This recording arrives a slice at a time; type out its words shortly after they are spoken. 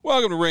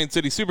Welcome to Rain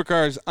City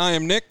Supercars. I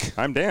am Nick.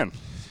 I'm Dan.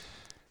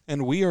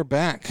 And we are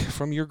back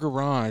from your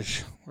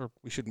garage.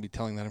 We shouldn't be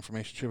telling that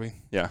information, should we?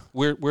 Yeah.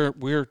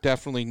 We're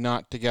definitely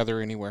not together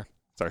anywhere.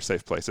 It's our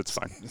safe place. It's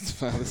fine.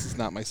 This is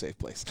not my safe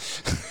place.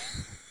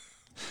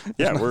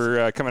 Yeah,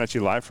 we're coming at you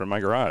live from my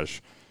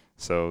garage.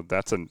 So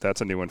that's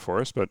a new one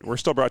for us. But we're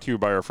still brought to you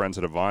by our friends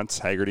at Avant,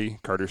 Haggerty,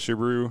 Carter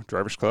Subaru,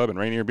 Drivers Club, and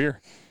Rainier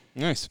Beer.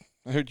 Nice.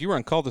 I heard you were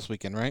on call this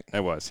weekend, right? I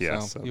was, yeah.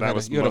 So you had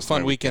a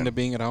fun weekend of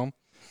being at home?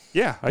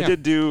 Yeah, I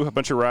did do a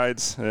bunch of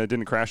rides.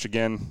 Didn't crash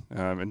again.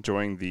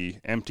 Enjoying the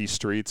empty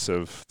streets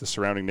of the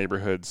surrounding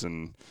neighborhoods,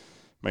 and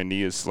my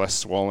knee is less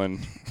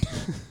swollen.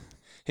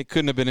 It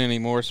couldn't have been any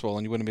more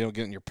swollen. You wouldn't be able to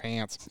get in your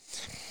pants.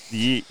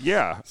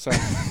 Yeah. So,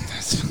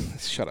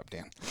 shut up,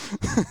 Dan.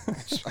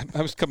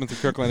 I was coming through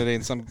Kirkland today,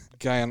 and some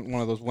guy on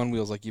one of those one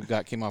wheels like you've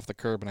got came off the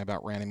curb, and I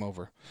about ran him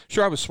over.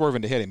 Sure, I was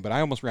swerving to hit him, but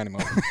I almost ran him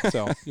over.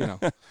 So,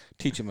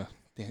 teach him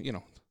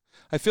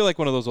I feel like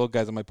one of those old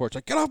guys on my porch,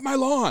 like, get off my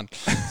lawn.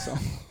 So,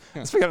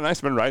 yeah. It's been kind of nice.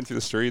 Been riding through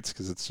the streets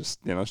because it's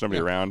just, there's nobody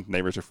around.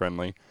 Neighbors are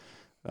friendly.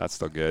 That's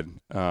still good.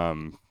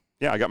 I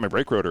got my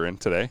brake rotor in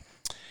today.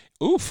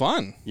 Ooh,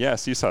 fun.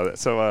 Yes, you saw that.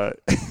 So,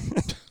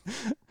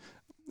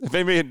 if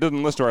anybody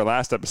didn't listen to our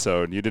last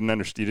episode, you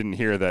didn't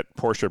hear that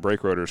Porsche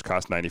brake rotors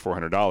cost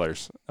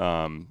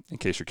 $9,400. In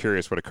case you're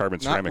curious what a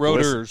carbon ceramic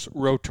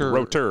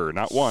rotor,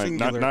 not one,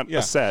 singular. not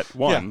a set,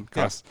 one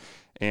cost. Yeah.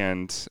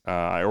 And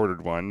I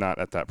ordered one, not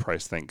at that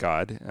price, thank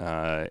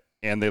God.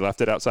 And they left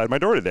it outside my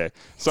door today.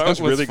 So I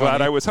was really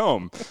glad I was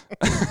home.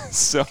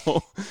 So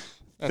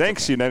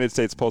thanks, okay. United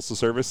States Postal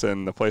Service,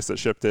 and the place that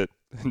shipped it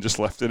and just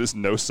left it as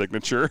no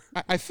signature.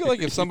 I feel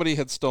like if somebody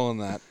had stolen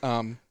that,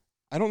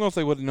 I don't know if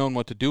they would have known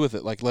what to do with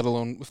it, like let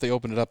alone if they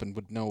opened it up and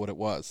would know what it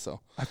was.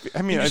 So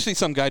I see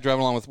some guy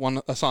driving along with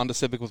a Honda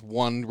Civic with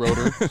one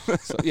rotor.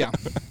 So, yeah.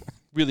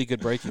 Really good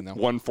braking, though.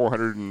 One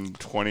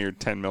 420 or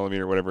 10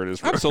 millimeter, whatever it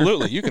is.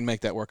 Absolutely. You can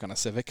make that work on a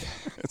Civic.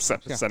 It's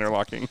center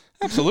locking.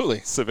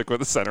 Absolutely. Civic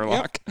with a center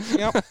lock.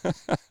 Yep.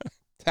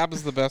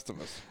 Happens to the best of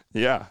us.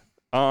 Yeah.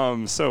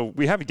 So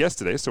we have a guest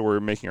today, so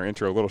we're making our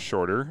intro a little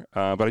shorter.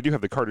 But I do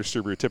have the Carter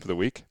Subaru tip of the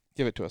week.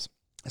 Give it to us.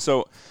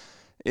 So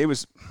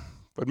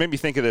what made me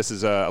think of this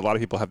is a lot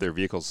of people have their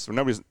vehicles. So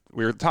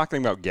we were talking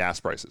about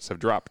gas prices have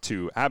dropped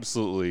to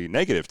absolutely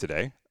negative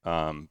today.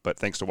 But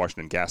thanks to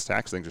Washington gas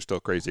tax, things are still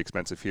crazy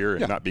expensive here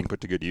and not being put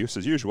to good use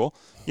as usual.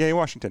 Yay,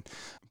 Washington.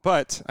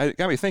 But it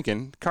got me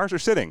thinking, cars are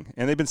sitting,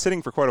 and they've been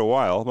sitting for quite a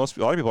while. A lot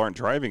of people aren't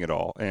driving at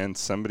all. And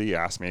somebody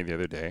asked me the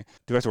other day,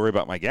 do I have to worry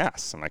about my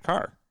gas in my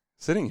car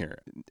sitting here?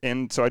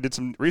 And so I did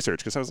some research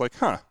because I was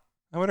like, I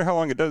wonder how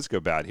long it does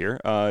go bad here.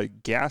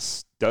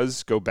 Gas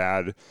does go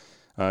bad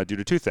due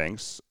to two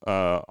things,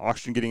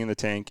 oxygen getting in the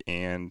tank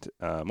and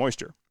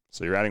moisture.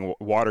 So you're adding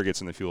water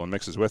gets in the fuel and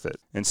mixes with it.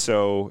 And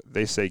so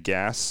they say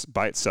gas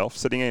by itself,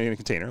 sitting in a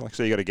container, like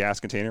say you got a gas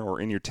container or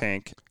in your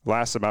tank,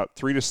 lasts about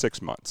 3 to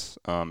 6 months.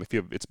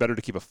 It's better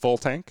to keep a full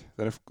tank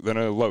than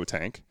a low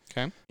tank.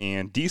 Okay.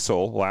 And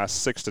diesel lasts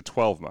 6 to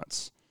 12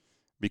 months.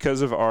 Because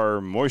of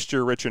our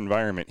moisture-rich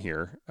environment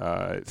here,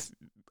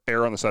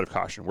 err on the side of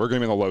caution. We're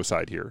going to be on the low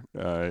side here.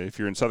 If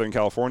you're in Southern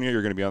California,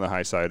 you're going to be on the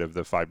high side of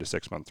the 5 to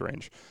 6 month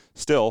range.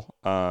 Still,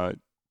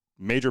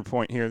 major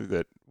point here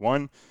that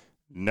one,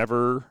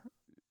 never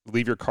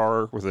leave your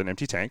car with an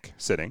empty tank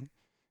sitting,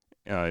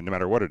 no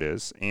matter what it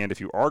is. And if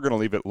you are going to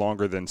leave it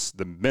longer than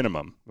the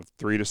minimum of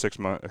 3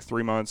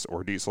 months,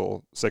 or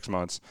diesel 6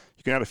 months,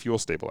 you can add a fuel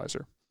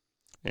stabilizer.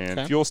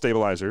 And fuel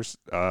stabilizers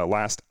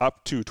last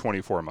up to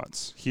 24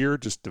 months. Here,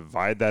 just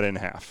divide that in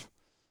half.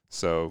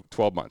 So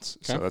 12 months.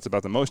 Okay. So that's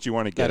about the most you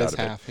want to get out of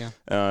half, it.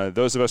 Yeah.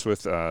 Those of us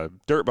with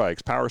dirt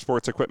bikes, power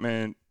sports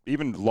equipment,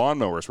 even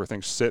lawnmowers where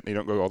things sit and you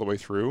don't go all the way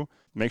through,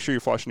 make sure you're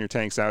flushing your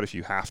tanks out if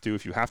you have to.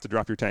 If you have to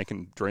drop your tank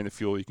and drain the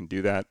fuel, you can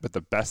do that. But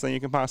the best thing you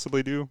can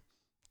possibly do,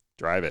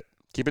 drive it.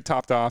 Keep it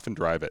topped off and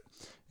drive it.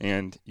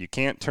 And you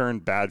can't turn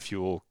bad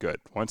fuel good.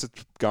 Once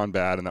it's gone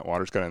bad and that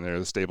water's got in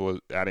there,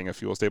 adding a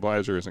fuel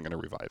stabilizer isn't going to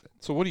revive it.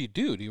 So what do?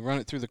 Do you run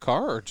it through the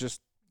car or just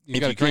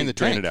you got to drain the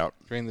tank? Drain it out.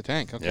 Drain the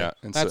tank. Okay. Yeah,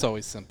 that's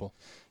always simple.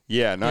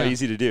 Yeah, not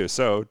easy to do.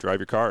 So drive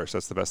your car. So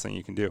that's the best thing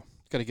you can do.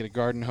 Got to get a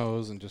garden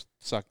hose and just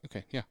suck.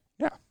 Okay. Yeah.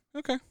 Yeah.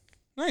 Okay.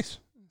 Nice.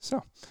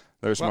 So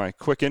there's my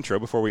quick intro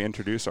before we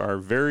introduce our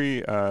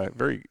very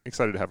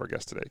excited to have our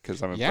guest today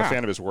because I'm a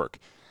fan of his work.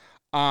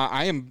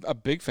 I am a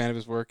big fan of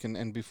his work,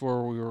 and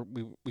before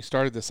we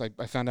started this, I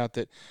found out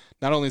that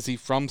not only is he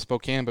from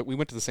Spokane, but we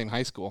went to the same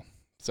high school.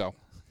 So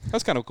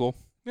that's kind of cool.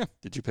 Yeah.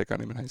 Did you pick on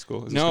him in high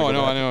school? No.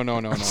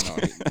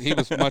 He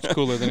was much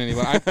cooler than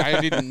anyone. I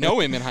didn't know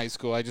him in high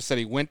school. I just said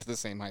he went to the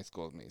same high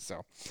school as me.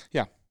 So,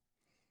 yeah.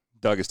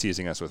 Doug is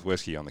teasing us with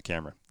whiskey on the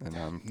camera. And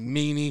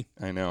meanie.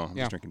 I know. I'm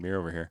just drinking beer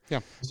over here. Yeah.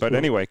 But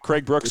anyway,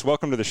 Craig Brooks,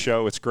 welcome to the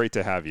show. It's great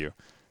to have you.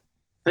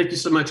 Thank you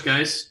so much,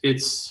 guys.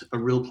 It's a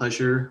real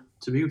pleasure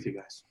to be with you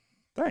guys.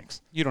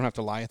 Thanks. You don't have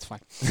to lie. It's fine.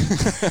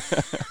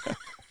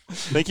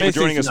 Thank you for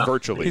joining us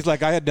virtually. He's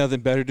like, I had nothing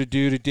better to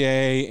do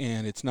today,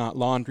 and it's not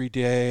laundry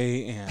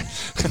day. And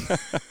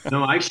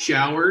no, I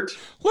showered.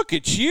 Look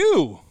at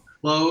you.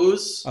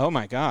 Clothes. Oh,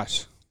 my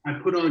gosh. I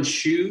put on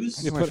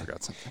shoes. I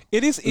forgot something.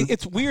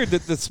 It's weird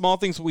that the small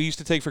things we used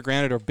to take for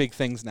granted are big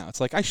things now. It's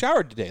like, I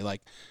showered today.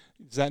 Like,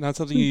 is that not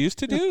something you used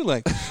to do?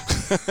 Like,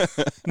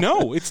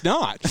 no, it's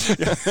not.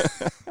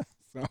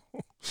 So,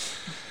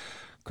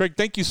 Craig,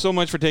 thank you so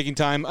much for taking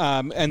time.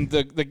 And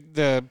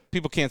the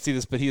people can't see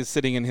this, but he is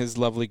sitting in his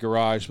lovely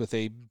garage with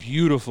a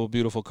beautiful,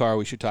 beautiful car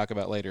we should talk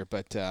about later.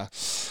 But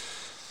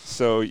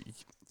so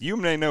you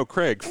may know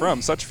Craig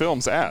from such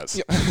films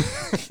as.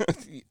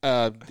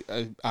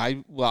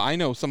 I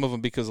know some of them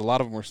because a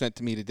lot of them were sent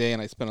to me today,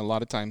 and I spent a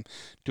lot of time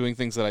doing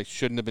things that I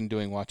shouldn't have been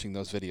doing, watching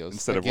those videos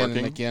instead of working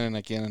and again and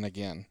again and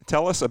again.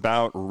 Tell us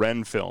about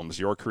Ren Films,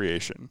 your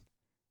creation.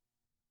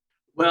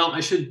 Well,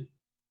 I should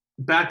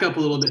back up a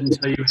little bit and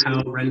tell you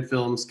how Ren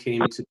Films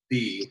came to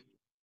be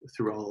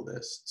through all of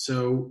this.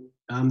 So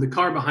the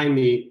car behind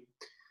me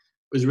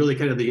was really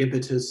kind of the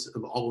impetus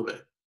of all of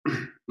it.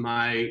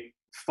 My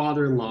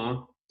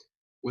father-in-law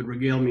would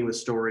regale me with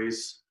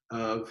stories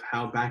of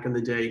how back in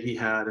the day he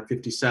had a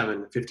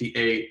 57, a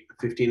 58,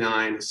 a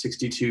 59, a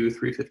 62,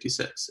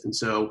 356. And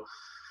so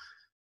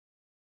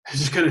I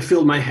just kind of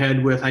filled my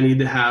head with, I need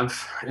to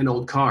have an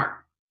old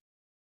car.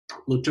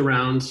 Looked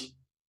around,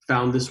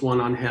 found this one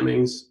on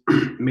Hemmings,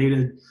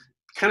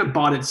 kind of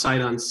bought it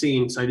sight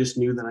unseen, so I just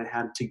knew that I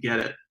had to get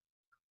it.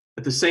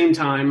 At the same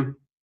time,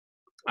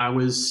 I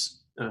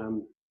was,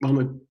 I'm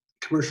a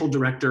commercial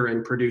director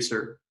and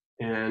producer,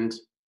 and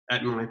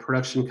at my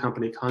production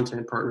company,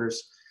 Content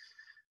Partners,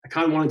 I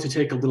kind of wanted to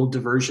take a little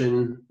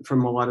diversion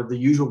from a lot of the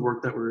usual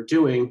work that we were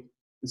doing.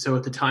 And so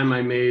at the time,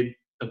 I made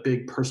a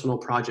big personal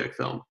project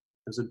film.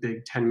 It was a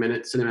big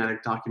 10-minute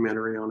cinematic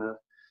documentary on a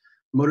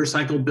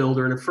motorcycle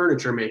builder and a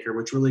furniture maker,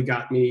 which really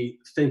got me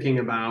thinking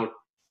about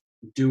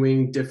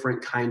doing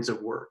different kinds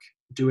of work,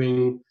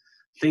 doing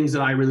things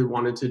that I really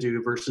wanted to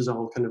do versus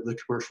all kind of the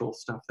commercial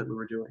stuff that we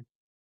were doing.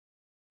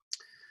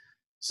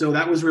 So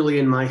that was really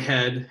in my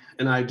head,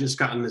 and I just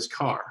got in this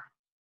car.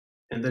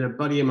 And then a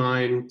buddy of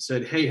mine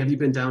said, "Hey, have you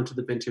been down to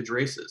the vintage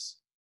races?"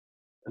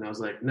 And I was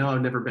like, "No,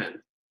 I've never been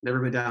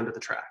down to the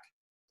track."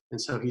 And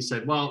so he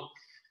said, "Well,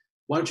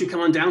 why don't you come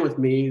on down with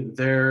me?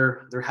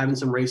 They're having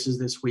some races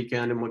this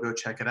weekend, and we'll go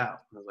check it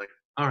out." And I was like,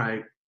 "All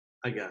right,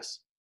 I guess."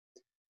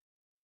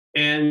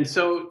 And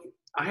so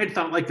I had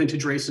thought like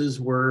vintage races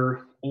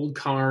were old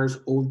cars,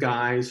 old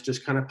guys,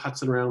 just kind of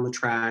putzing around the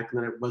track,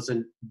 and that it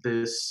wasn't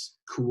this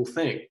cool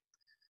thing.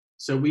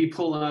 So we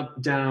pull up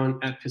down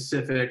at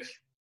Pacific,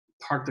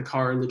 park the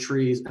car in the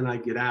trees, and I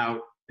get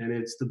out, and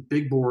it's the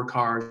big bore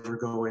cars are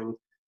going,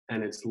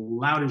 and it's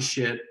loud as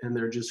shit, and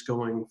they're just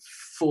going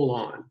full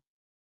on.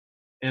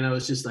 And I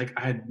was just like,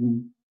 I had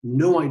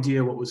no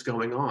idea what was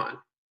going on.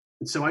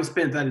 And so I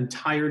spent that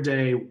entire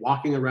day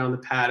walking around the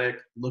paddock,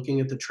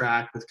 looking at the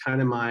track with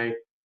kind of my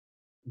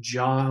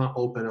jaw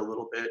open a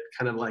little bit,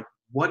 kind of like,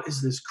 what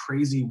is this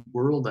crazy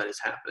world that is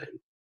happening?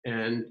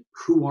 And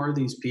who are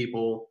these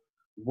people?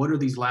 What are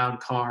these loud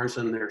cars?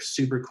 And they're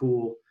super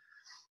cool.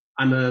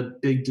 I'm a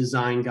big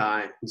design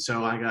guy, and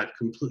so I got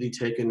completely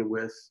taken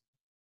with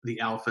the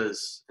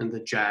Alphas and the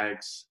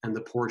Jags and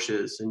the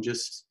Porsches and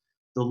just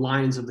the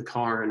lines of the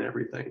car and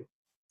everything.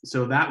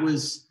 So that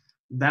was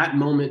that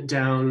moment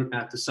down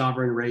at the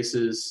Sovereign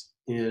races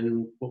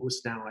in what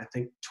was now, I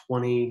think,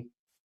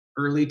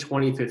 early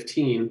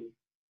 2015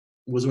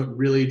 was what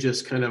really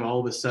just kind of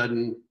all of a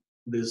sudden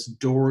this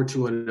door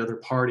to another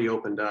party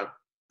opened up.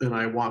 And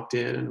I walked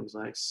in and it was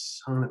like,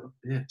 son of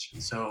a bitch.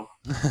 And so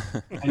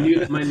I knew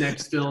that my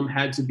next film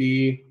had to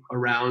be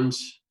around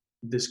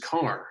this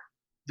car,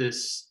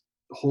 this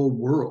whole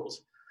world.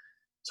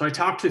 So I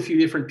talked to a few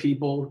different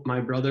people.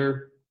 My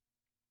brother,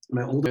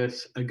 my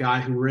oldest, a guy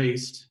who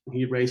raced.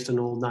 He raced an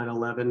old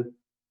 911.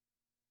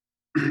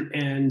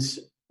 And so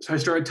I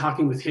started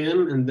talking with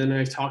him, and then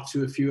I talked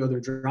to a few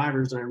other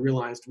drivers, and I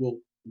realized, well,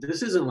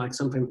 this isn't like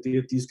something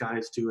that these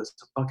guys do as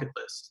a bucket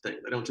list thing.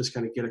 They don't just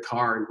kind of get a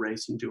car and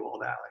race and do all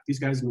that. Like, these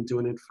guys have been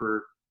doing it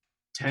for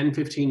 10,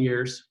 15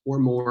 years or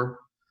more.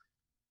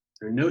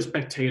 There are no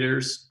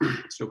spectators.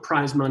 There's no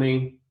prize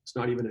money. It's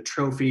not even a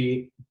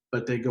trophy,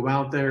 but they go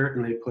out there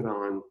and they put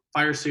on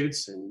fire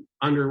suits and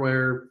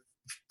underwear,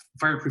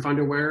 fireproof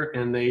underwear,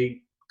 and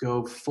they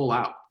go full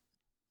out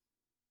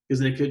because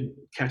they could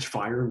catch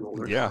fire and roll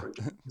their car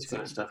and this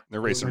kind of stuff.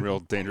 They're racing real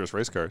dangerous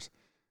race cars.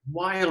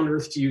 Why on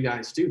earth do you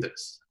guys do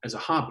this as a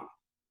hobby?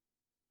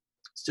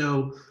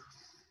 So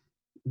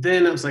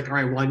then I was like, all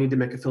right, well, I need to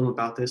make a film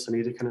about this. I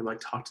need to kind of like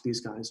talk to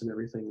these guys and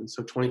everything. And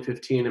so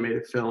 2015, I made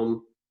a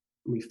film.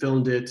 We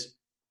filmed it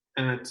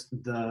at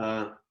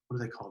the, what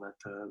do they call that?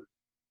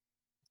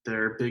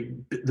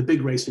 The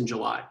big race in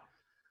July.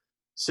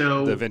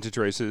 So the vintage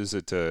races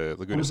at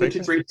Laguna Seca?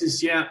 Vintage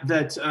races, yeah.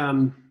 That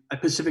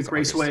at Pacific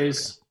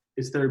Raceways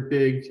is their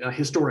big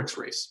historics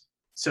race.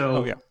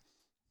 So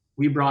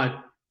we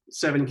brought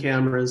 7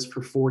 cameras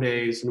for 4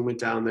 days and went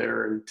down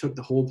there and took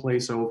the whole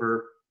place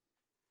over.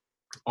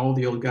 All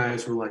the old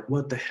guys were like,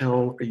 what the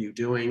hell are you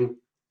doing?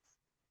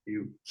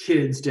 You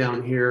kids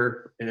down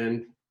here.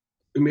 And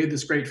we made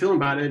this great film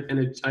about it,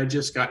 and I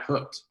just got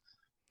hooked.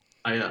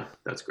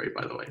 That's great,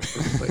 by the way.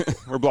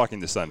 We're blocking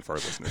the sun for our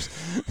listeners.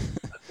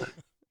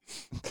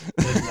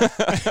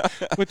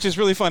 Which is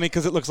really funny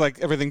because it looks like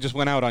everything just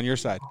went out on your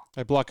side.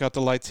 I block out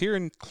the lights here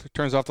and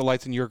turns off the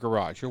lights in your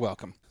garage. You're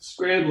welcome.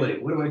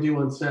 Scrambling. What do I do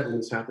on set when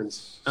this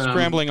happens?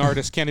 Scrambling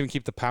artist can't even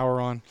keep the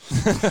power on.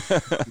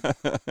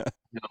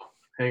 No,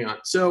 hang on.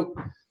 So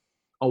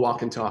I'll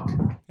walk and talk.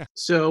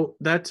 So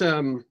that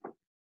kind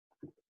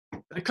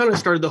of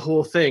started the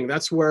whole thing.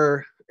 That's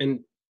where, and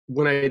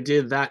when I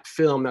did that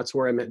film, that's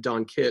where I met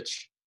Don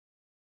Kitch,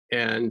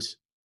 and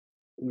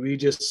we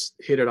just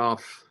hit it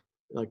off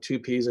like two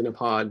peas in a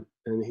pod.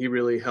 And he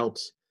really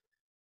helped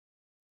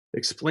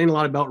explain a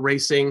lot about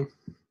racing.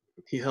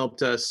 He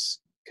helped us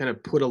kind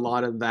of put a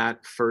lot of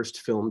that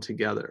first film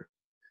together.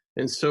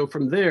 And so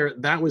from there,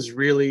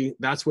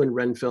 that's when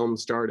Ren Film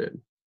started.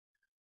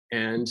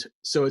 And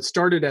so it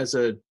started as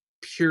a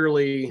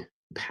purely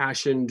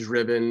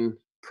passion-driven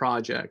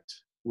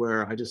project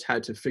where I just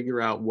had to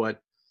figure out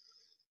what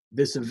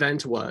this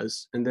event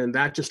was. And then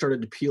that just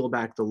started to peel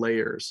back the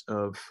layers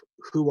of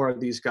who are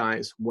these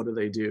guys? What do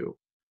they do?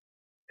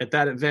 At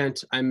that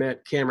event, I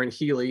met Cameron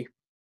Healy,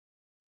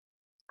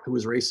 who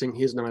was racing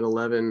his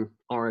 911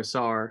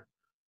 RSR.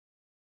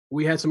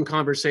 We had some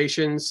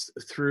conversations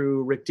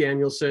through Rick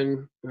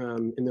Danielson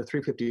in the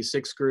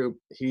 356 group.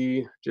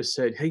 He just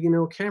said, hey,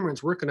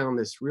 Cameron's working on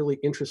this really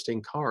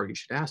interesting car. You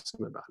should ask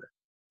him about it.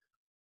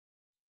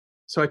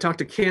 So I talked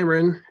to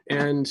Cameron,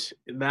 and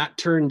that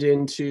turned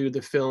into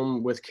the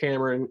film with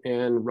Cameron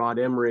and Rod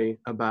Emery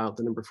about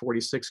the number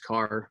 46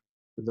 car,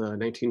 the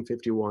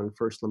 1951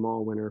 first Le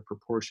Mans winner for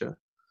Porsche,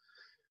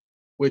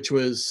 which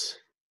was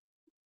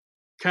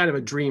kind of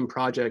a dream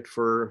project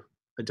for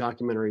a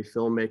documentary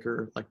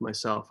filmmaker like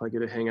myself. I get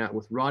to hang out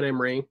with Rod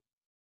Emery,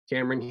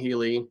 Cameron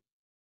Healy,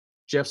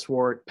 Jeff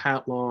Swart,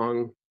 Pat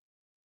Long,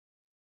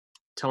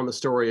 telling the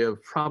story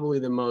of probably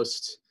the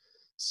most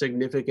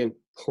significant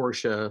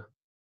Porsche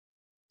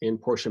in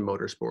Porsche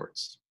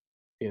Motorsports.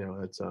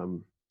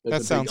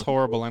 That sounds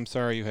horrible. I'm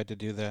sorry you had to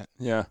do that.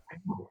 Yeah.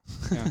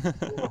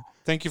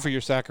 Thank you for your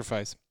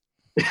sacrifice.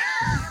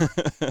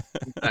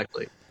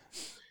 Exactly.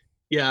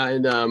 Yeah,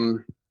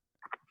 and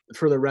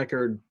for the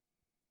record,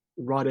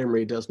 Rod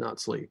Emery does not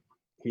sleep.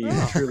 He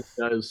truly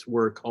does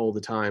work all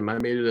the time.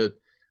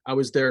 I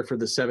was there for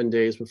the 7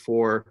 days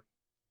before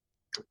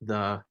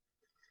the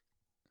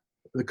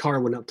car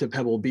went up to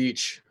Pebble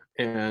Beach,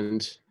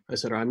 and I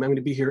said, I'm going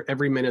to be here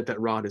every minute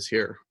that Rod is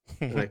here.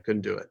 And I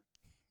couldn't do it.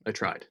 I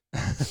tried.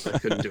 I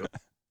couldn't do it.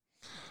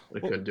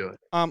 Couldn't do it.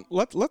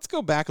 Let's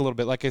go back a little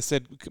bit. Like I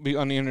said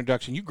on the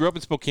introduction, you grew up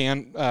in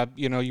Spokane.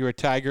 You're a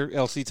Tiger,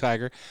 LC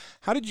Tiger.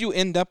 How did you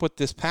end up with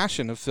this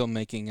passion of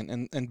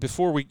filmmaking? And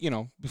before we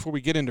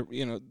get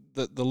into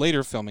the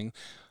later filming,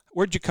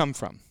 where'd you come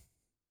from?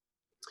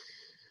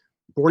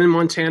 Born in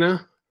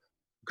Montana,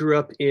 grew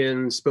up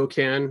in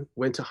Spokane.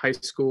 Went to high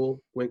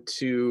school. Went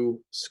to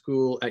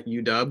school at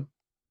UW.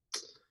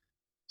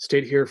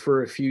 Stayed here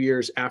for a few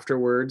years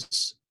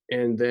afterwards,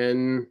 and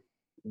then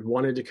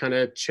wanted to kind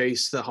of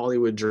chase the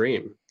Hollywood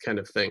dream kind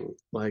of thing,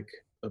 like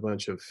a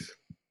bunch of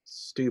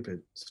stupid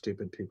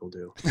people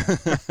do.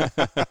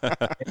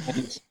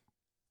 And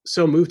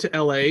so moved to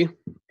LA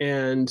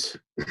and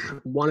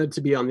wanted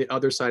to be on the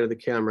other side of the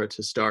camera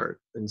to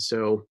start. And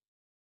so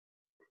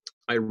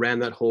I ran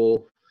that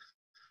whole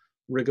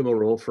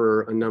rigmarole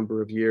for a number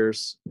of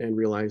years and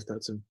realized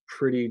that's a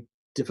pretty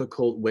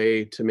difficult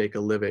way to make a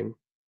living.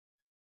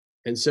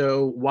 And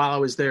so while I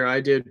was there,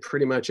 I did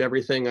pretty much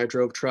everything. I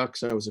drove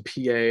trucks. I was a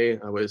PA.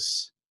 I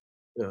was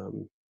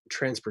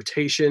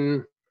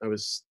transportation. I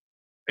was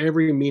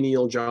every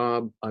menial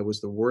job. I was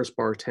the worst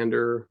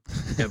bartender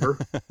ever.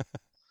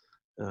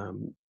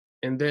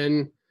 And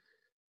then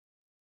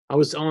I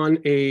was on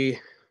a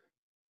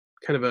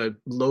kind of a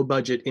low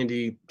budget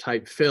indie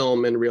type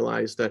film and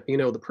realized that,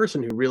 the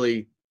person who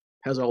really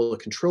has all the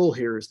control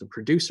here is the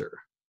producer.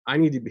 I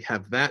need to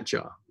have that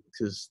job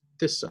because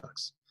this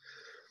sucks.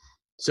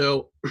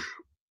 So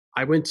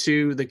I went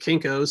to the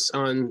Kinko's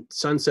on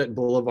Sunset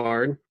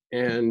Boulevard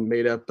and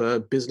made up a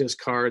business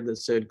card that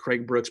said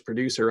Craig Brooks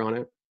producer on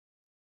it.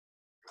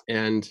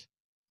 And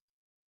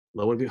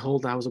lo and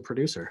behold, I was a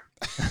producer.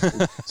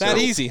 That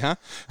easy, huh?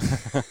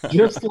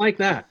 Just like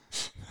that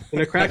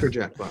in a Cracker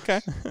Jack box.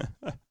 Okay.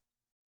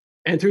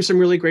 And through some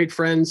really great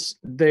friends,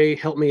 they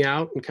helped me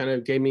out and kind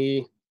of gave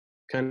me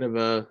kind of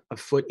a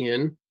foot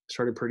in.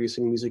 Started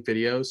producing music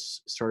videos,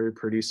 started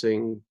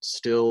producing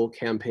still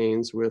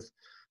campaigns with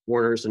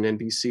Warner's and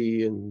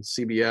NBC and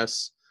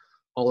CBS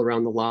all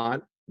around the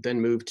lot.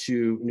 Then moved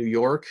to New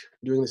York,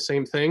 doing the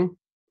same thing,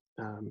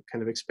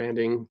 kind of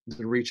expanding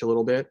the reach a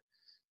little bit.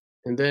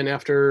 And then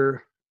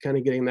after kind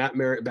of getting that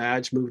merit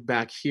badge, moved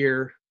back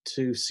here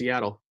to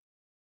Seattle.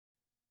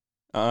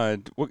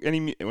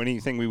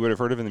 Anything we would have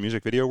heard of in the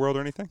music video world or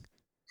anything?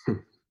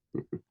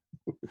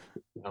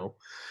 No,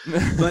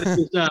 but it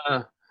was,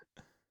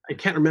 I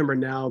can't remember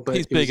now, but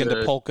he's big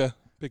into polka,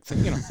 big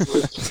thing,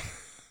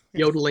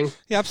 yodeling.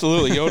 Yeah,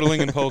 absolutely,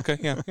 yodeling and polka.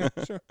 Yeah,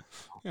 sure.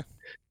 Yeah.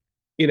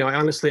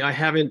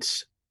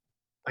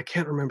 I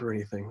can't remember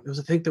anything.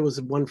 I think there was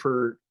one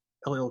for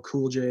LL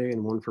Cool J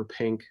and one for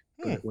Pink,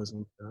 but it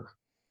wasn't.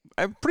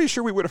 I'm pretty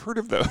sure we would have heard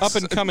of those. Up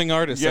and coming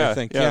artists, I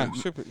think. Yeah.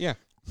 Super. Yeah.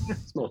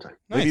 Small time.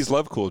 Nice. Ladies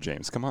love Cool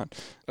James. Come on.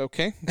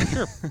 Okay.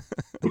 Sure.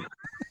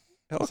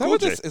 Hello, Is that Cool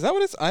what J. this? Is that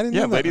what it's? I didn't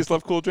Yeah, know that. ladies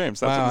love Cool James.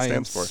 That's Wow, what it I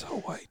am stands for. so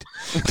white.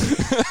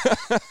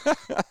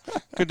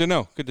 Good to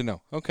know. Good to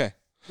know. Okay.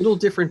 A little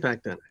different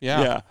back then.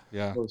 Yeah.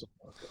 Yeah.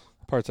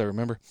 Parts I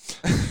remember.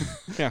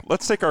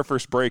 Let's take our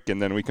first break, and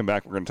then we come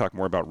back. We're going to talk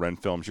more about Ren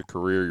Films, your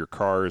career, your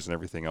cars, and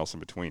everything else in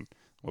between.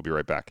 We'll be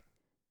right back.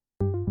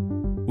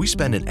 We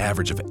spend an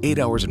average of 8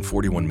 hours and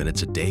 41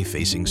 minutes a day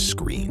facing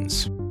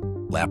screens.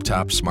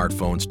 Laptops,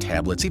 smartphones,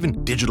 tablets,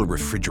 even digital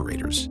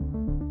refrigerators.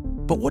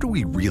 But what are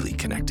we really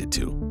connected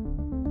to?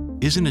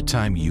 Isn't it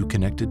time you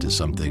connected to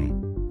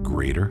something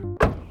greater?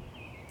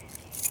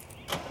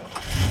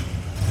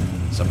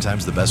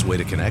 Sometimes the best way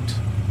to connect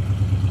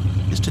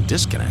is to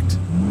disconnect.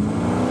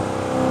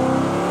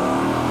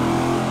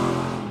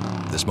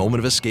 This moment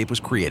of escape was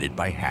created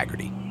by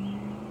Haggerty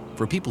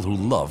for people who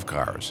love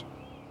cars.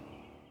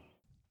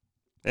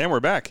 And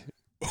we're back.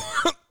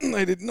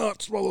 I did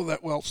not swallow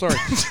that well. Sorry.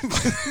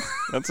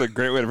 That's a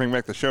great way to bring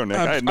back the show, Nick.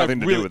 I had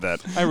nothing to do with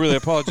that. I really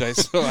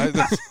apologize. So I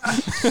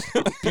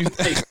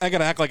got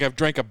to act like I've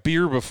drank a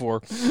beer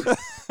before.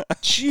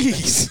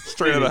 Jeez.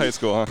 Straight out of high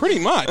school, huh? Pretty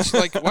much.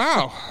 Like,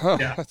 wow. Oh,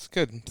 Yeah. That's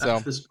good. That's So,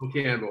 the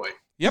Spokane boy.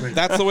 yep,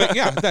 that's the way.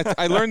 Yeah,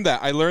 I learned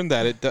that. I learned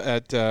that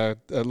at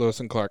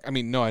Lewis and Clark. I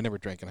mean, no, I never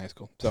drank in high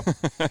school. So,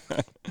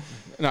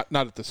 not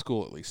at the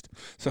school at least.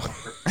 So,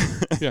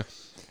 yeah.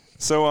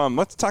 So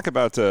let's talk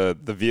about the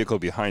vehicle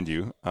behind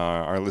you.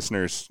 Our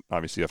listeners,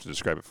 obviously, you have to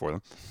describe it for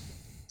them.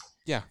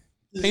 Yeah.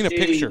 Paint a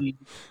picture.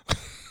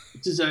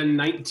 This is a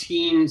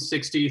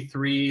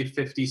 1963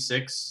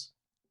 56.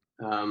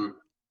 Go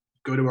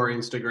to our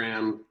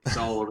Instagram. It's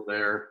all over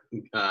there.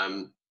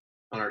 On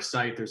our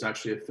site, there's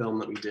actually a film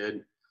that we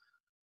did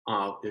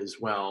as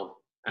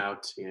well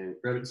out in.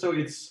 So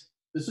this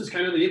is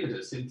kind of the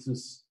impetus. It's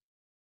just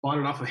bought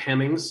it off of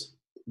Hemmings.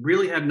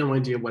 Really had no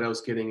idea what I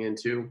was getting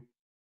into.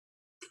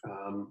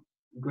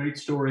 Great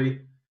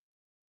story.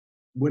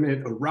 When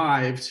it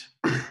arrived,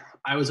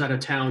 I was out of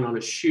town on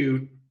a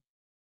shoot.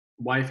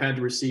 Wife had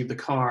to receive the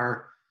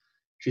car.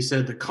 She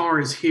said, "The car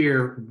is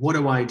here. What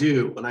do I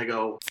do?" And I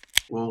go,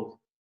 "Well,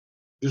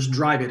 just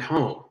drive it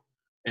home."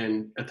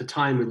 And at the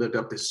time, we lived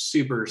up this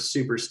super,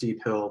 super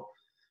steep hill.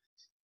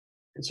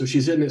 And so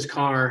she's in this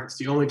car. It's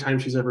the only time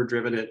she's ever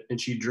driven it.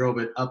 And she drove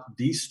it up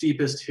the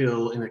steepest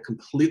hill in a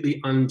completely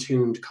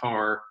untuned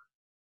car.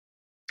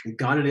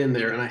 Got it in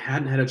there, and I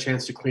hadn't had a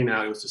chance to clean it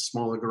out. It was a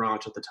smaller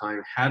garage at the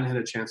time. Hadn't had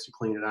a chance to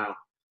clean it out.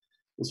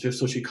 And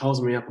so she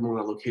calls me up. I'm on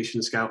a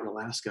location scout in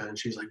Alaska, and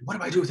she's like, "What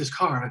do I do with this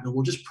car?" And I go,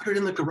 "Well, just put it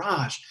in the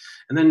garage."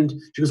 And then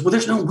she goes, "Well,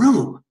 there's no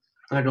room."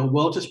 And I go,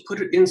 "Well, just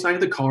put it inside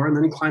the car and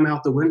then climb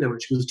out the window."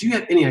 And she goes, "Do you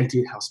have any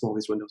idea how small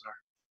these windows are?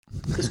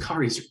 This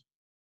car is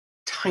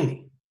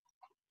tiny."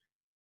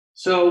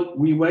 So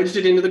we wedged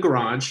it into the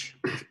garage,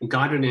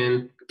 got it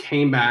in,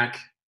 came back.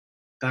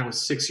 That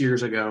was 6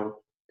 years ago.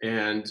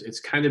 And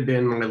it's kind of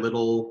been my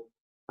little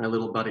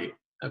buddy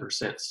ever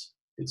since.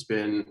 It's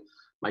been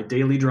my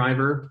daily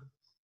driver.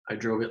 I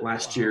drove it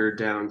last year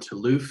down to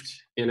Luft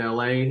in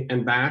LA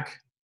and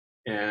back.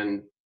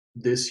 And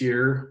this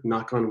year,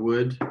 knock on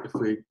wood, if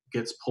it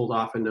gets pulled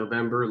off in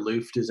November,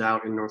 Luft is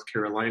out in North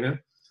Carolina.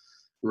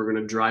 We're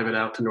going to drive it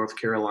out to North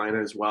Carolina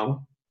as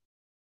well.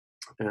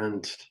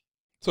 And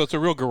So it's a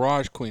real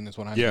garage queen, is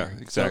what I'm hearing.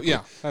 Exactly. So,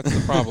 yeah, that's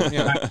the problem.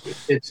 Yeah,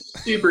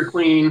 it's super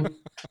clean.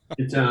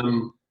 It's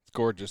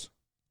gorgeous.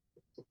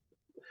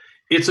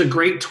 It's a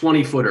great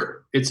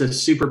 20-footer. It's a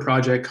super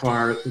project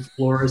car. The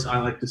floors, I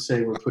like to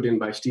say, were put in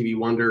by Stevie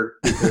Wonder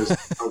because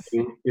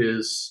the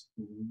is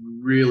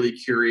really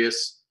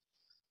curious.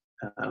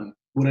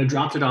 When I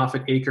dropped it off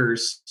at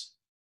Acres,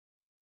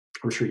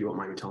 I'm sure you won't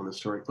mind me telling this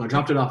story. When I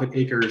dropped it off at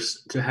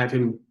Acres to have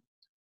him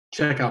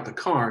check out the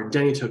car,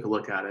 Denny took a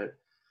look at it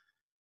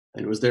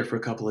and was there for a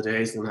couple of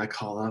days. And then I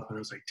called up and I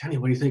was like, "Denny,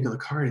 what do you think of the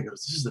car?" And he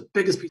goes, "This is the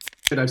biggest piece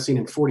of shit I've seen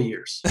in 40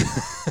 years.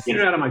 Get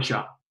it out of my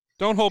shop."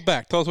 Don't hold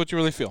back. Tell us what you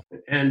really feel.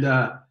 And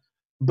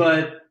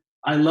but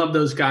I love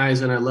those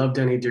guys, and I love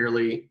Denny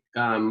dearly.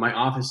 My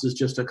office is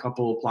just a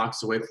couple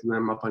blocks away from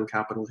them up on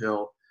Capitol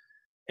Hill,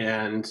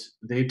 and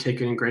they've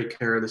taken great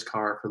care of this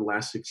car for the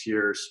last 6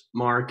 years.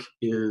 Mark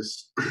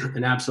is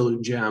an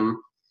absolute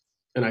gem,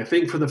 and I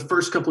think for the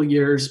first couple of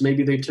years,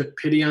 maybe they took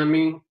pity on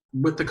me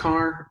with the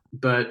car,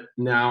 but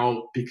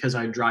now because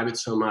I drive it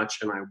so much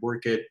and I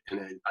work it and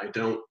I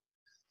don't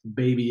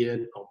baby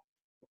it, I'll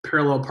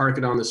parallel park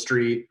it on the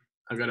street.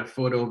 I've got a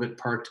photo of it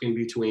parked in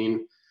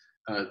between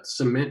a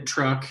cement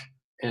truck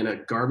and a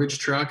garbage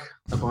truck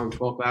up on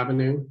 12th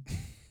Avenue.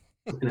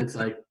 And it's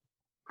like,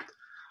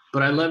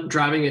 but I love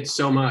driving it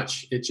so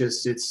much. It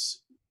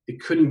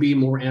couldn't be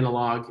more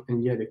analog,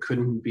 and yet it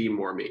couldn't be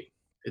more me.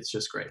 It's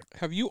just great.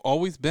 Have you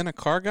always been a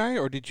car guy,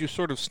 or did you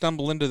sort of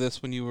stumble into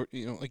this when you were,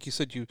 like you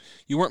said, you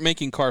weren't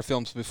making car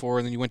films before,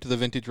 and then you went to the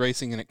vintage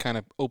racing, and it kind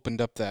of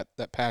opened up that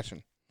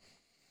passion?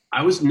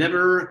 I was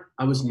never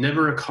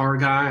a car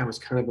guy. I was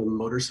kind of a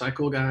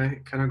motorcycle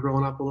guy, kind of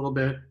growing up a little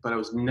bit, but I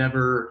was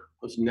never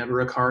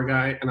a car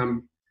guy.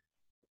 And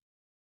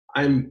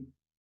I'm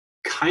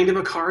kind of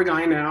a car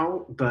guy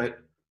now, but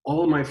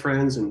all of my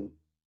friends and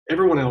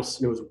everyone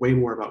else knows way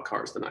more about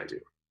cars than I do.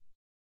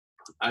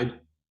 I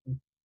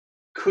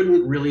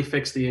couldn't really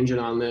fix the engine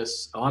on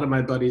this. A lot of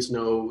my buddies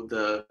know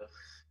the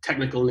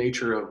technical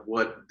nature of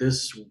what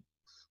this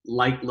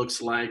light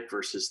looks like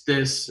versus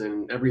this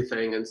and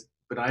everything.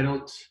 But I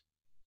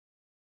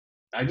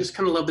just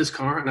kind of love this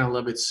car, and I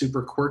love its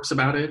super quirks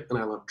about it, and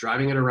I love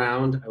driving it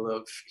around. I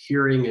love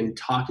hearing and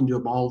talking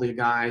to all the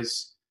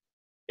guys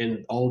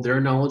and all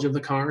their knowledge of the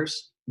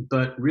cars.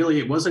 But really,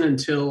 it wasn't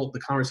until the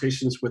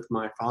conversations with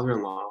my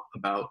father-in-law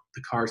about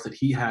the cars that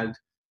he had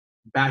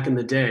back in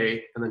the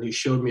day, and then he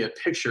showed me a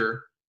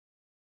picture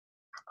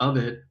of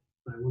it.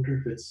 I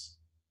wonder if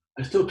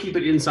I still keep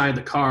it inside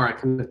the car. I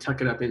kind of tuck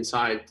it up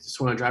inside.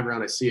 Just when I drive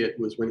around, I see it.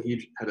 Was when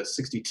he had a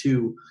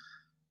 62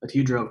 that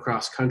he drove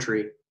cross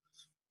country.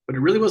 But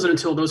it really wasn't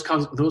until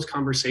those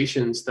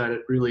conversations that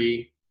it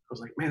really, I was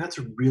like, man, that's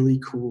a really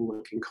cool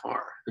looking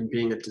car. And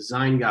being a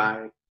design guy,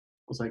 I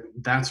was like,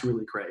 that's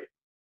really great.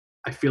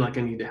 I feel like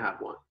I need to have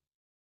one.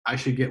 I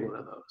should get one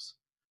of those.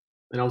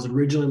 And I was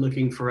originally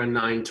looking for a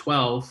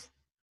 912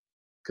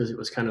 because it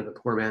was kind of the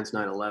poor man's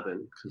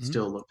 911 because it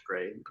still looked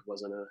great. It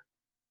wasn't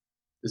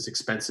this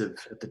expensive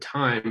at the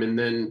time. And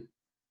then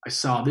I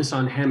saw this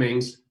on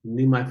Hemmings,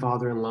 knew my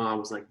father-in-law,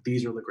 was like,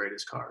 these are the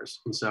greatest cars.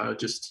 And so I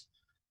just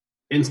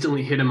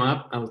instantly hit him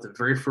up. I was the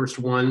very first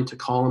one to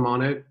call him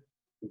on it.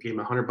 I gave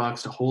him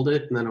 $100 to hold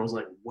it. And then I was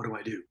like, what do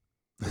I do?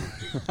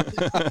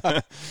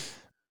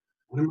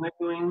 What am I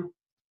doing?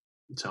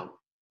 So,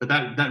 but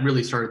that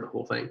really started the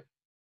whole thing.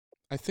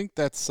 I think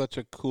that's such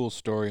a cool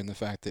story in the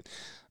fact that,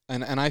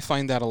 and I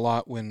find that a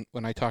lot when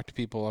I talk to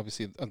people,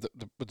 obviously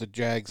with the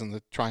Jags and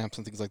the Triumphs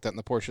and things like that and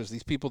the Porsches,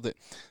 these people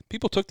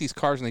took these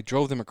cars and they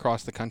drove them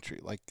across the country.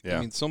 Like, yeah.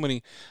 I mean, so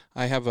many,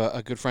 I have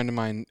a good friend of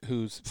mine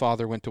whose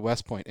father went to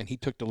West Point and he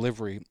took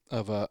delivery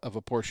of a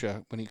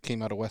Porsche when he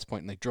came out of West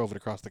Point and they drove it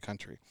across the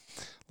country.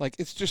 Like,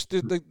 it's just,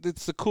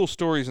 it's the cool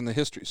stories in the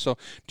history. So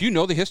do you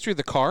know the history of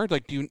the car?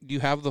 Like, do you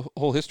have the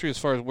whole history as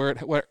far as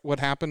what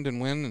happened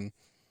and when? And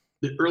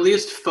the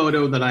earliest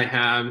photo that I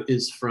have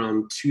is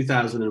from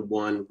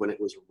 2001 when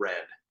it was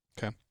red.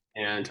 Okay.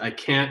 And I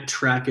can't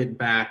track it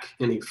back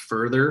any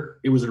further.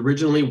 It was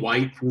originally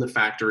white from the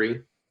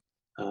factory.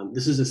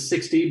 This is a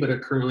 60, but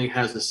it currently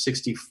has a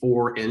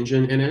 64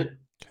 engine in it.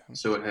 Okay.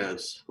 So it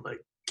has like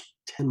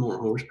 10 more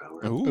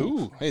horsepower.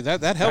 Ooh. Hey,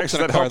 that helps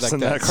actually, in a car like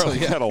that. So,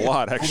 yeah, a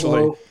lot,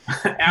 actually. Although,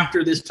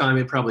 after this time,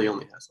 it probably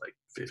only has like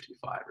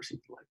 55 or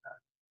something like that.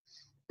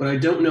 But I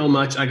don't know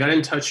much. I got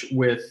in touch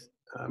with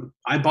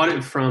I bought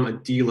it from a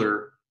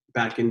dealer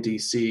back in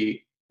DC,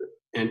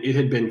 and it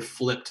had been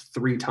flipped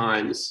 3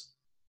 times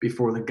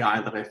before the guy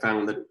that I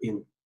found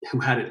who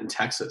had it in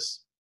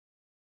Texas.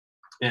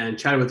 And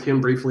chatted with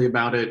him briefly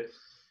about it.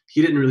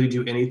 He didn't really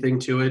do anything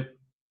to it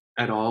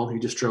at all. He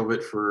just drove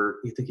it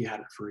I think he had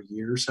it for a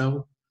year or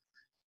so.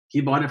 He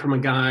bought it from a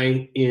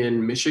guy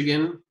in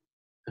Michigan.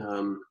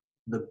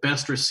 The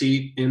best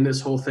receipt in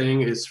this whole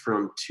thing is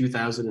from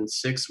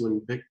 2006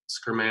 when Vic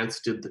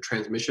Skermantz did the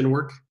transmission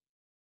work.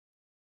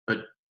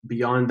 But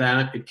beyond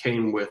that, it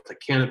came with a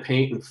can of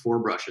paint and 4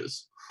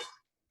 brushes.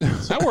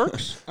 That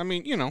works. I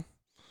mean,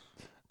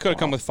 could have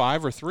come with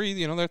 5 or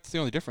 3. That's the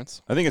only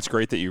difference. I think it's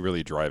great that you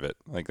really drive it.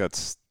 Like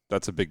that's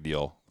a big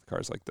deal with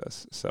cars like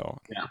this. So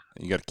yeah,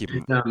 you got to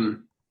keep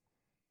them.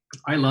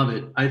 I love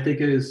it. I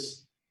think it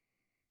is,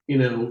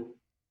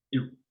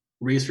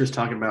 racers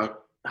talk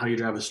about how you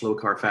drive a slow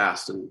car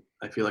fast, and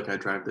I feel like I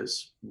drive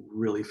this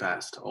really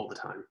fast all the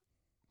time.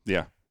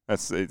 Yeah.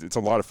 It's a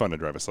lot of fun to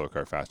drive a slow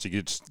car fast.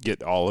 You just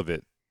get all of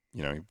it,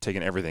 you're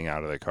taking everything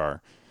out of the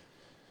car.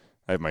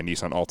 I have my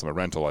Nissan Altima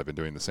rental. I've been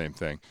doing the same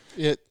thing.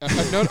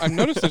 I've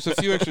noticed there's a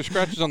few extra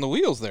scratches on the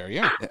wheels there.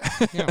 Yeah.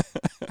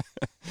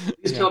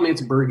 Please tell me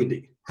it's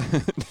burgundy.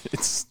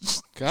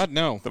 It's God,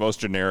 no. The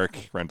most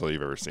generic rental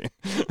you've ever seen.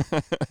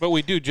 But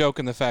we do joke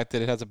in the fact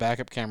that it has a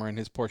backup camera and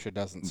his Porsche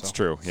doesn't. So. It's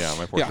true. Yeah,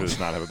 my Porsche does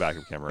not have a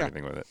backup camera or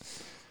anything with it.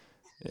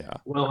 Yeah.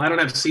 Well, I don't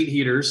have seat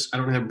heaters. I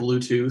don't have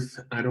Bluetooth.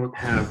 I don't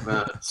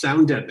have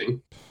sound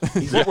deadening.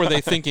 What were they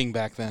thinking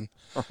back then?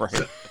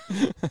 Right.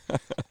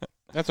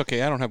 That's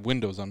okay. I don't have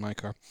windows on my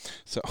car,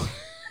 so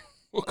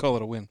we'll call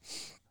it a win.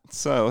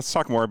 So let's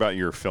talk more about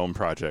your film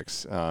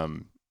projects.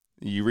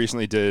 You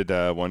recently did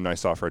one I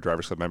saw for a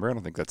Drivers Club member. I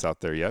don't think that's out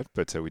there yet,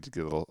 but we did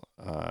get a little.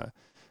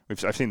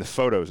 I've seen the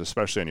photos,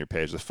 especially on your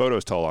page. The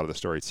photos tell a lot of the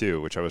story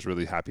too, which I was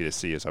really happy to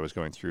see as I was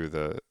going through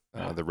the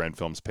Ren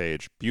Films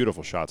page.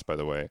 Beautiful shots, by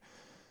the way.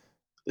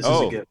 This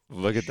is a gift.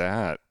 Look at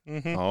that.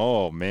 Mm-hmm.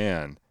 Oh,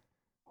 man.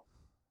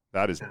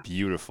 That is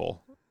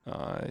beautiful.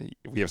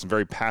 We have some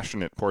very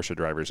passionate Porsche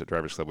drivers at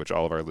Drivers Club, which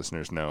all of our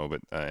listeners know,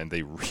 but and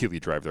they really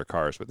drive their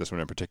cars. But this one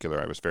in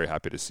particular, I was very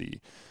happy to see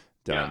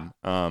done.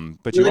 Yeah.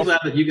 But really glad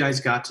that you guys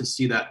got to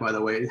see that, by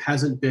the way. It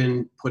hasn't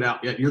been put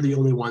out yet. You're the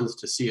only ones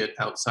to see it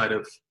outside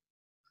of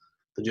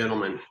the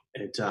gentleman.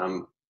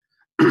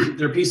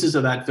 There are pieces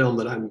of that film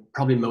that I'm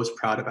probably most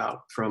proud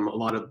about from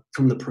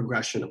the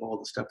progression of all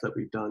the stuff that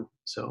we've done.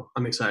 So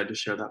I'm excited to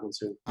share that one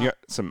soon. You got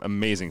some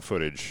amazing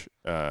footage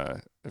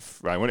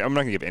I'm not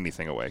going to give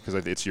anything away because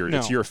it's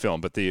No. your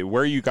film, but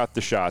where you got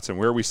the shots and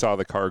where we saw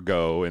the car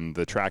go and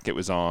the track it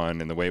was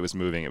on and the way it was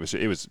moving, it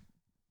was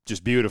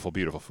just beautiful,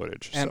 beautiful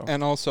footage.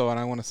 And also, and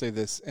I want to say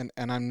this, and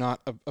I'm not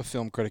a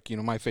film critic. You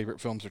know, my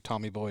favorite films are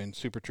Tommy Boy and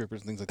Super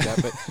Troopers and things like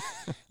that.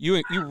 But you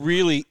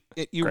really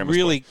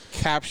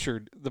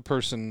captured the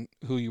person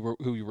who you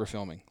were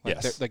filming. Like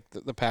yes.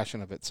 The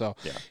passion of it. So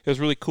yeah. It was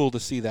really cool to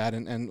see that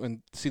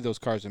and see those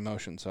cars in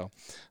motion. So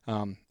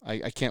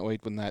I can't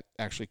wait when that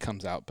actually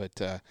comes out.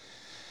 But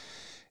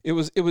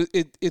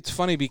it's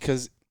funny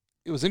because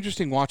it was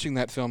interesting watching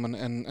that film,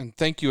 and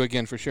thank you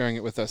again for sharing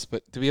it with us.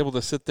 But to be able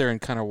to sit there and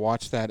kind of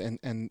watch that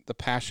and the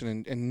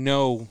passion and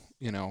know,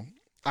 you know,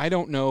 I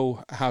don't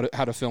know how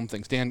to film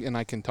things. Dan and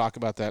I can talk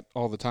about that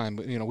all the time,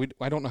 but you know,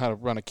 I don't know how to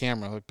run a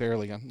camera, like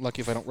barely. I'm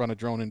lucky if I don't run a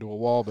drone into a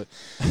wall, but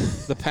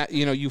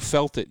you know, you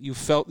felt it. You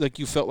felt like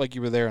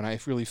you were there, and I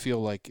really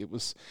feel like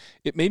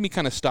it made me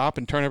kind of stop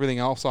and turn everything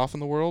else off in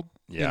the world.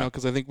 Yeah. You know,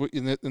 because I think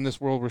in this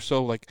world we're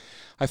so like,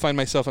 I find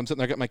myself, I'm sitting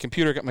there, I got my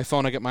computer, I got my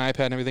phone, I got my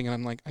iPad and everything, and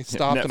I'm like, I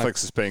stopped.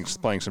 Netflix is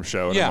playing some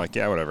show, and I'm like,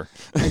 yeah, whatever.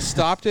 I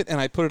stopped it and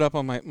I put it up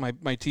on my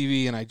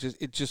TV, and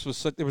it just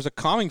was there was a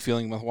calming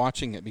feeling with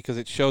watching it because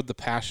it showed the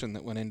passion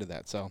that went into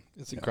that. So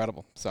it's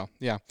incredible. So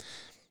yeah.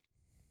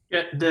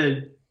 Yeah,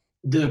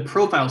 the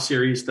profile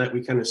series that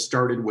we kind of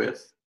started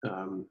with,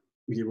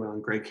 we did one on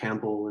Greg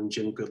Campbell and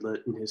Jim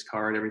Goodlett and his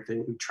car and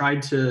everything. We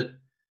tried to.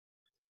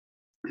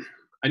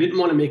 I didn't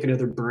want to make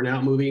another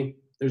Burnout movie.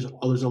 There's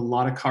a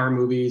lot of car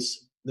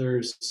movies.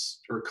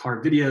 Or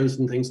car videos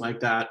and things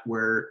like that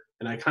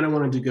and I kind of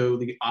wanted to go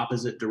the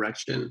opposite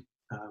direction.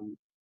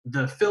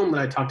 The film that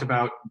I talked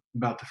about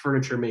the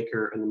furniture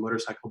maker and the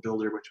motorcycle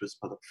builder, which was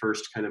the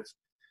first kind of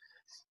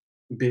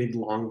big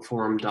long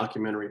form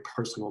documentary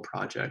personal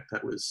project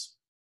that was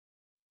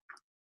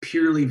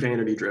purely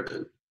vanity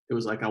driven. It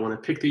was like, I want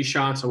to pick these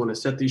shots, I want to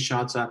set these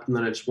shots up, and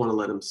then I just want to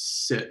let them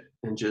sit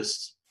and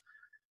just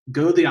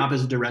go the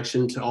opposite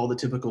direction to all the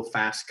typical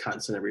fast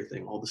cuts and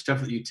everything, all the stuff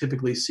that you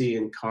typically see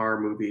in car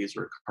movies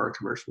or car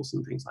commercials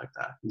and things like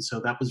that. And so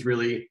that was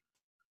really,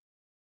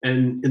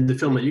 and in the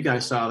film that you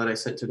guys saw that I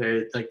sent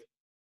today, like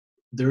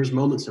there's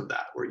moments of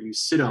that where you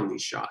sit on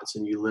these shots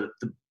and you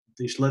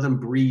just let them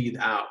breathe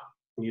out.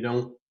 And you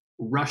don't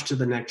rush to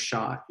the next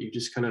shot. You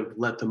just kind of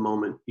let the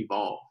moment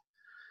evolve.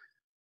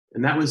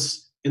 And that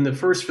was in the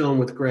first film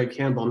with Greg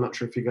Campbell. I'm not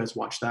sure if you guys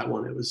watched that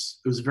one. It was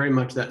very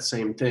much that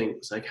same thing. It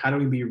was like, how do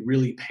we be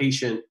really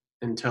patient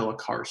and tell a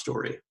car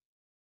story?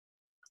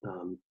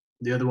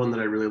 The other one that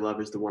I really love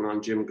is the one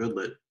on Jim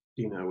Goodlett,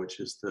 you know, which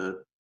is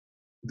the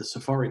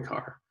safari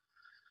car.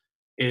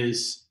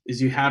 Is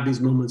you have these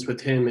moments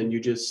with him and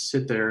you just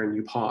sit there and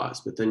you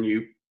pause, but then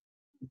you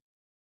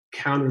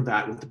counter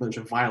that with a bunch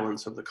of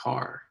violence of the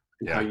car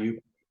and how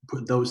you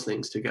put those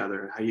things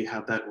together, how you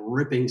have that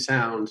ripping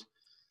sound,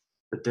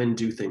 but then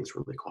do things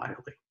really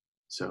quietly.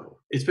 So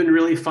it's been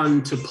really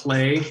fun to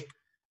play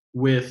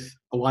with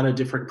a lot of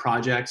different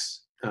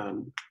projects.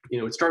 You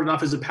know, it started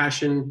off as a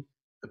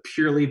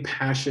purely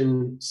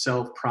passion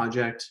self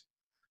project,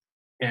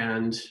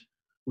 and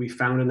we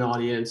found an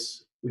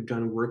audience. We've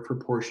done work for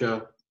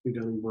Porsche. We've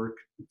done work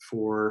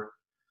for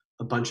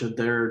a bunch of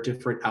their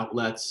different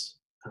outlets.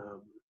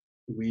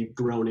 We've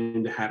grown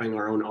into having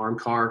our own arm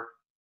car,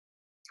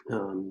 a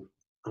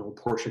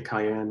Porsche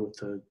Cayenne with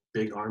a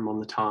big arm on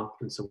the top.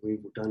 And so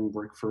we've done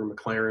work for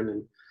McLaren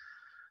and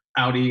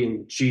Audi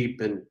and Jeep.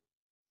 And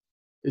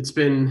it's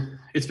been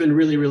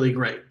really, really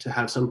great to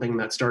have something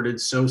that started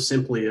so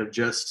simply of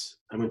just,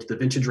 I went to the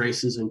vintage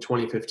races in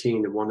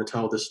 2015 and want to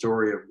tell the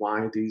story of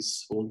why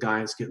these old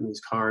guys get in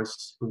these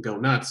cars and go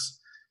nuts,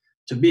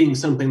 to being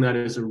something that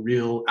is a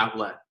real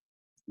outlet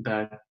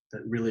that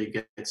really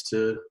gets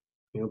to,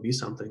 you know, be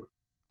something.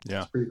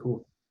 Yeah. It's pretty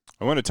cool.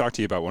 I want to talk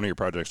to you about one of your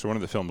projects. One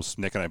of the films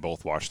Nick and I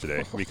both watched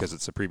today, because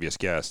it's a previous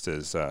guest,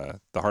 is The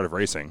Heart of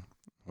Racing,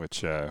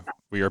 which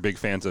we are big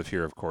fans of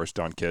here, of course,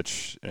 Don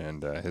Kitch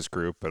and his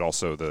group, but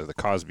also the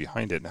cause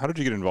behind it. And how did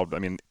you get involved? I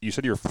mean, you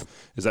said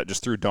is that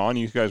just through Don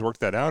you guys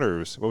worked that out, or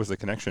what was the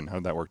connection? How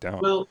did that work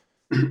out? Well,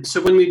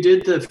 so when we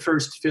did the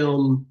first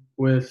film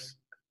with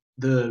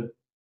the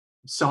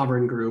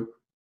Sovereign Group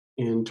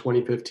in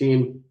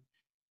 2015,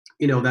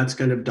 you know, that's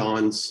kind of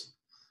Don's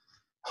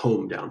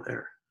home down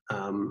there.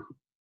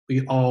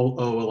 We all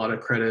owe a lot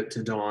of credit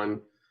to Don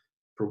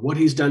for what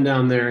he's done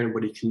down there and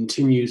what he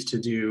continues to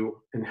do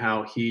and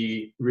how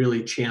he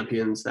really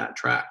champions that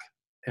track.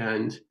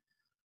 And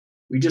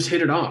we just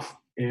hit it off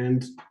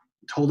and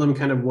told him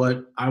kind of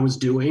what I was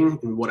doing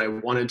and what I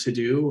wanted to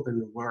do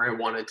and where I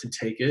wanted to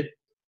take it.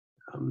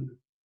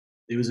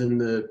 It was in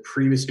the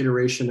previous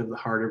iteration of The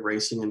Heart of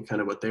Racing and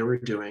kind of what they were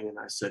doing. And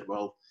I said,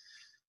 well,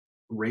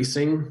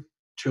 racing,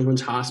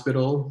 Children's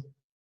Hospital,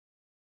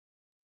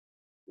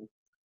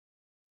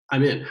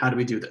 I'm in. How do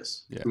we do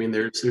this? Yeah. I mean,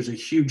 there's a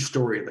huge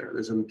story there.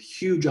 There's a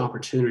huge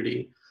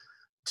opportunity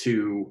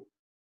to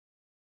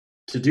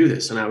do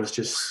this. And I was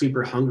just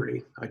super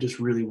hungry. I just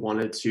really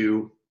wanted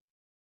to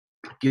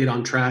get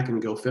on track and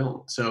go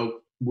film. So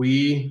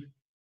we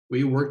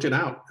worked it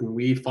out and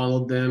we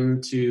followed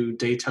them to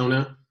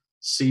Daytona,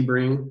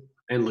 Sebring,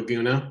 and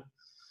Laguna,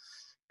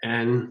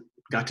 and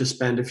got to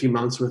spend a few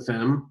months with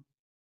them.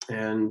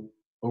 And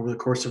over the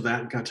course of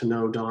that, got to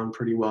know Don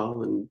pretty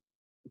well and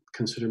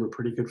consider him a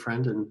pretty good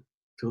friend, and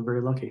feel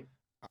very lucky.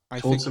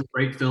 Told some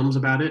great films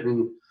about it,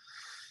 and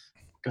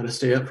got to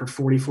stay up for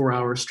 44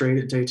 hours straight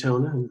at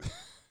Daytona and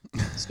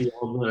see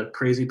all the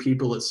crazy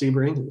people at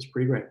Sebring. It was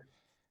pretty great.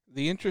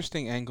 The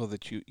interesting angle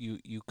that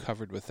you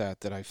covered with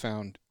that I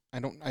found,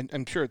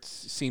 I'm sure it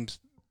seems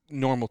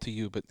normal to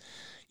you, but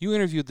you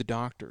interviewed the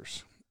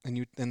doctors,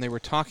 and they were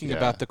talking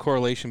about the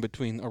correlation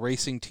between a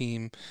racing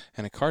team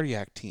and a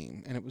cardiac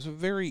team, and it was a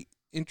very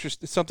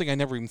interesting, something I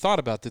never even thought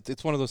about. That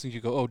it's one of those things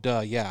you go, oh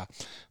duh, yeah,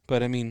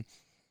 but I mean,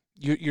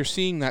 you're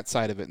seeing that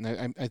side of it,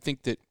 and I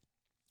think that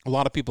a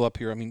lot of people up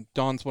here, I mean,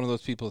 Don's one of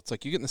those people, it's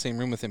like you get in the same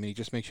room with him and he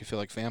just makes you feel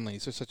like family.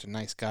 He's just such a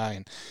nice guy,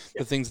 and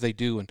the things they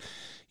do, and,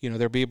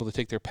 they'll be able to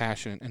take their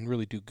passion and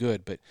really do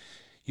good, but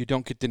you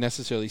don't get to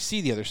necessarily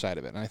see the other side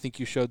of it. And I think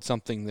you showed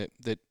something that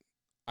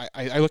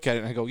I look at it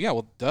and I go, yeah,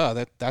 well,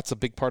 duh, that's a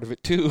big part of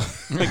it too.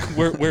 Like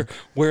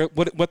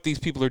what these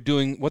people are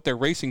doing, what they're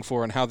racing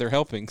for, and how they're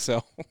helping.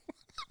 So,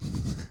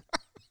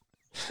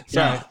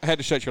 sorry, I had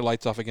to shut your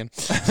lights off again.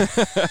 Like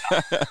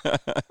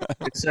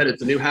I said,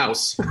 it's a new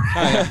house.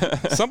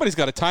 Somebody's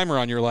got a timer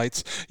on your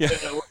lights. Yeah.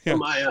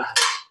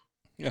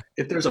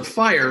 If there's a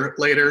fire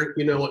later,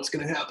 you know what's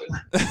going to happen.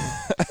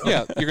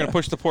 Yeah, you're going to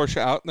push the Porsche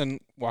out and then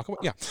walk away.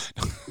 Yeah.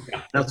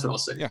 Yeah, that's what I'll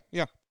say.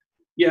 Yeah.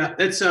 Yeah,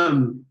 that's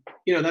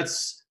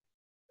that's,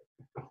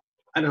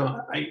 I don't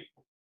know,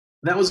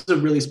 that was a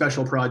really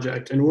special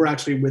project, and we're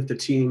actually with the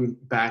team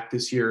back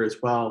this year as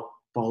well,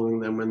 following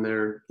them when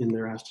they're in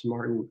their Aston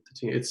Martin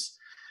team.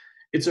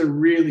 It's a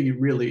really,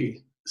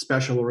 really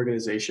special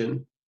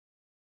organization.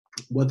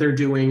 What they're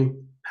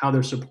doing, how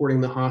they're supporting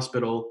the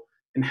hospital,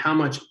 and how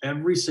much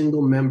every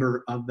single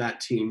member of that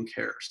team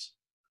cares.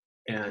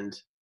 And,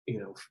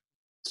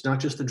 it's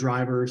not just the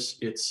drivers,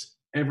 it's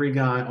every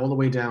guy all the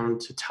way down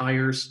to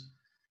tires.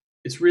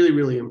 It's really,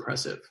 really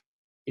impressive,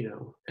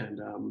 and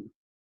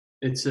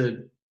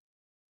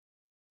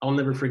I'll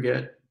never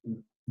forget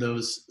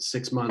those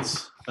 6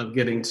 months of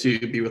getting to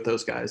be with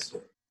those guys.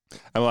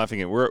 I'm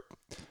laughing at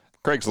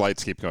Craig's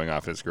lights keep going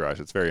off in his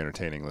garage. It's very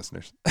entertaining,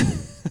 listeners.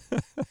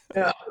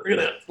 Yeah,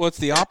 well, it's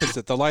the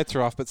opposite. The lights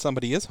are off, but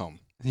somebody is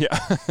home. Yeah.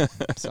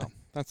 So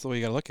that's the way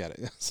you got to look at it.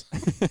 Yes.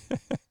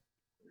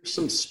 There's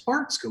some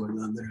sparks going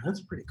on there. That's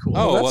pretty cool.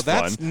 Oh, well,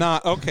 that's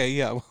not okay.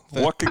 Yeah.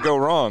 What could go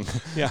wrong?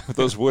 Yeah, with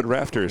those wood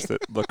rafters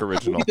that look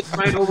original. You could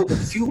ride over the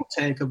fuel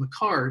tank of the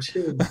car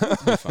too.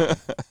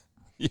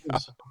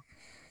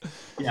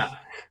 Yeah.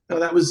 No,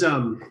 that was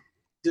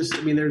just.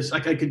 I mean, there's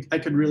like I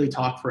could really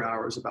talk for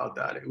hours about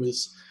that.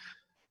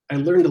 I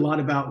learned a lot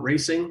about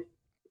racing,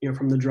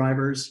 from the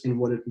drivers and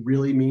what it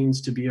really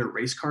means to be a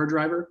race car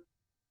driver.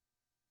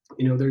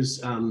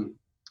 There's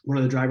one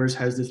of the drivers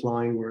has this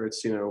line where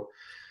it's,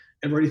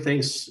 everybody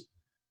thinks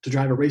to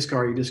drive a race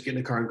car, you just get in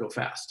a car and go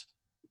fast.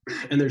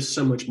 And there's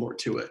so much more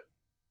to it.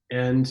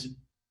 And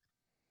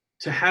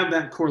to have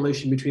that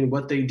correlation between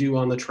what they do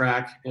on the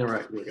track, all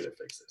right, we're going to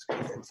fix this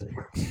goddamn thing.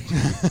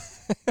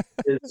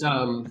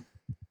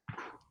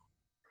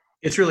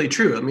 It's really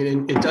true. I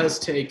mean, it does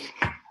take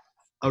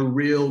a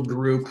real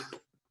group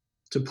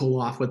to pull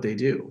off what they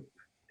do.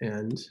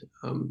 And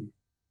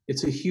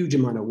it's a huge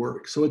amount of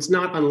work. So it's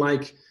not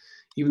unlike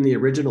even the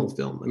original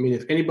film. I mean,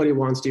 if anybody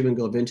wants to even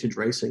go vintage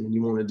racing and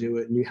you want to do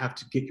it and you have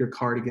to get your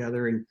car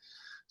together and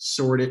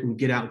sort it and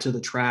get out to the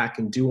track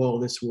and do all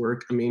this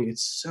work, I mean,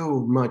 it's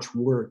so much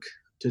work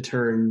to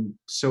turn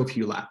so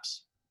few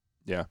laps.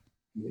 Yeah.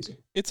 Amazing.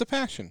 It's a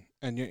passion,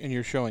 and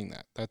you're showing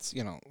that. That's,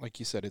 like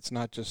you said, it's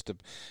not just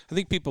I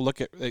think people look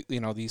at,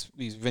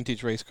 these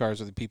vintage race cars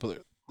are the people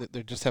that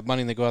they just have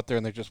money and they go out there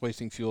and they're just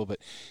wasting fuel, but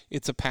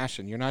it's a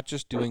passion. You're not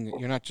just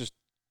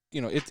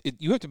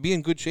you have to be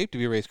in good shape to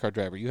be a race car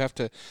driver. You have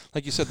to,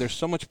 like you said, there's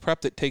so much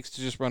prep that takes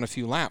to just run a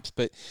few laps,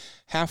 but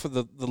half of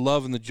the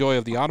love and the joy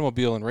of the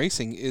automobile and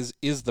racing is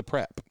the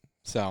prep.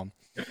 So,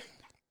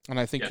 and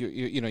I think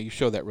you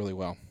show that really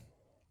well.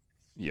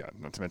 Yeah,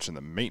 not to mention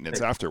the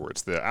maintenance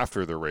afterwards.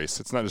 After the race,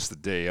 it's not just the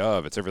day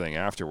of; it's everything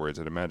afterwards.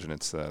 I'd imagine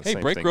it's the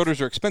same brake thing.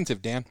 rotors are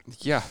expensive, Dan.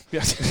 Yeah.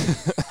 Yes.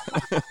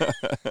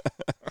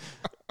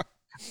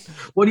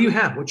 What do you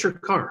have? What's your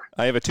car?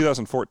 I have a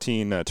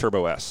 2014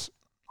 Turbo S,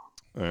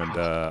 and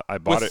I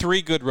bought it with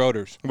 3 good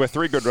rotors. With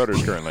 3 good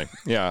rotors currently.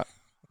 Yeah,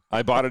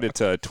 I bought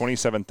it at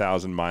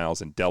 27,000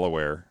 miles in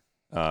Delaware.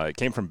 It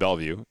came from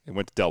Bellevue. It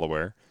went to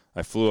Delaware.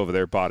 I flew over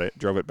there, bought it,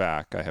 drove it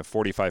back. I have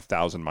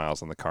 45,000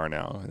 miles on the car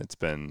now, and it's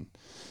been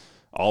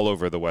all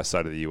over the west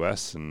side of the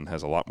U.S. and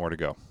has a lot more to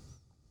go.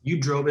 You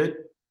drove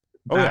it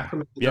back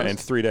from in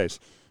 3 days.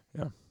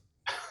 Yeah.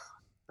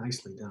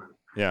 Nicely done.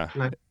 Yeah.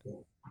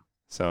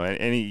 So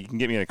you can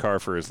get me in a car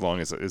for as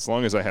long as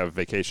I have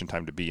vacation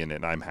time to be in it,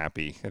 and I'm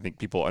happy. I think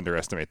people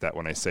underestimate that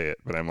when I say it,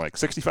 but I'm like,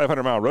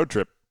 6,500-mile road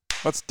trip.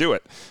 Let's do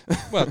it.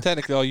 Well,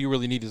 technically, all you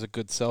really need is a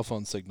good cell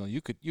phone signal.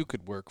 You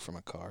could work from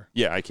a car.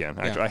 Yeah, I can.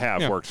 I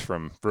have worked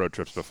from road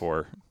trips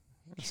before.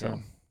 Sure. So,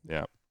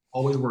 yeah.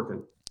 Always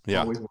working.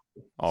 Yeah. Always working.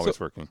 Always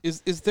So working.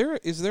 is there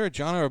a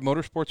genre of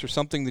motorsports or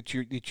something that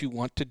you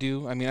want to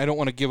do? I mean, I don't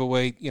want to give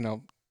away,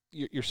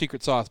 your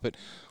secret sauce, but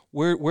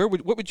what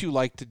would you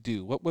like to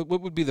do? What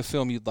would be the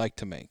film you'd like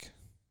to make?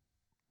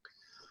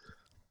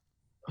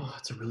 Oh,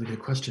 that's a really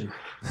good question.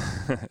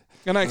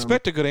 And I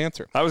expect a good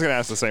answer. I was going to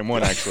ask the same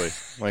one, actually.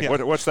 Like,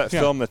 Yeah. what's that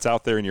Yeah. film that's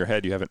out there in your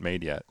head you haven't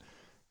made yet?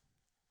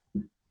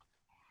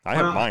 I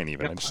have Well, mine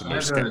even. yeah, I just I've,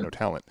 there's no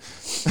talent.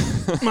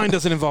 Mine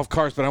doesn't involve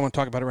cars, but I want to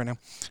talk about it right now.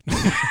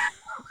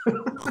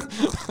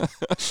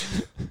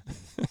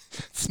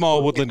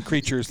 Small woodland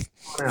creatures.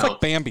 It's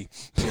like Bambi.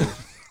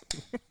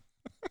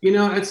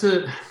 That's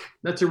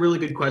a really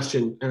good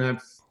question, and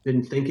I've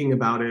been thinking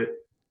about it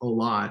a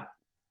lot.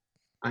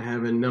 I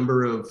have a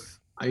number of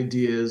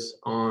ideas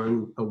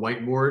on a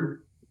whiteboard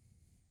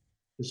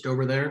just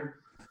over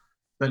there,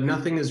 but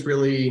nothing is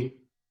really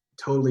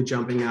totally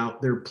jumping out.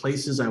 There are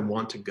places I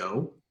want to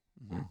go.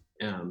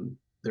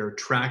 There are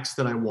tracks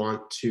that I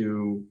want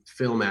to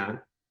film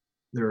at.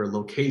 There are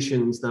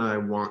locations that I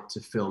want to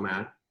film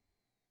at.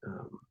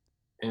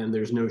 And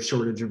there's no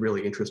shortage of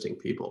really interesting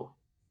people.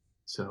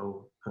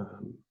 So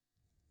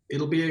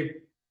it'll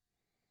be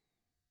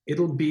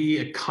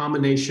a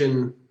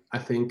combination, I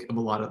think, of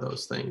a lot of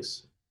those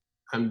things.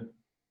 I'm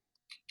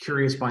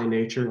curious by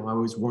nature. I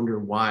always wonder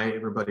why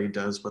everybody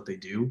does what they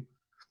do.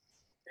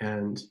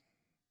 And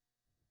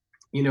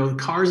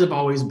cars have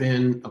always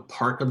been a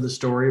part of the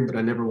story, but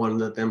I never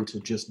wanted them to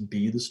just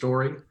be the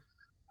story.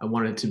 I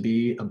wanted it to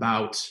be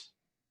about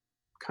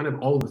kind of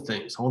all the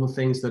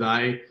things that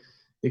I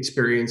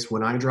experience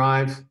when I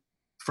drive,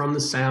 from the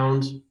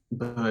sound,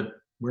 but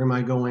where am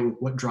I going?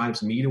 What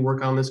drives me to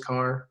work on this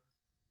car?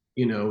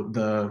 It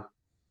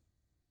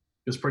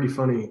was pretty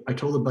funny. I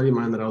told a buddy of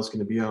mine that I was going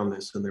to be on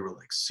this, and they were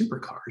like,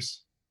 supercars?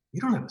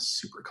 You don't have a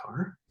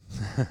supercar.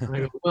 And I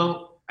go,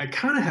 well, I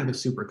kind of have a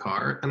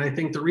supercar. And I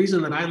think the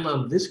reason that I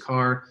love this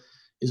car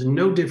is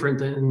no different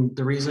than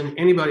the reason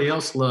anybody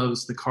else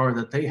loves the car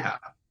that they have,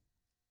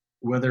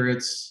 whether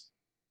it's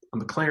a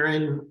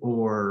McLaren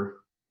or,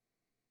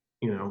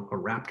 a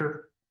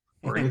Raptor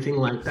or anything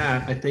like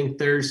that. I think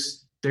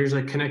there's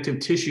a connective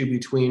tissue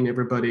between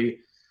everybody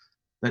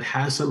that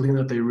has something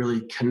that they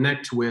really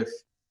connect with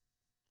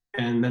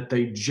and that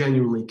they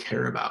genuinely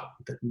care about,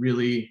 that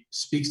really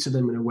speaks to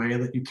them in a way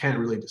that you can't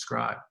really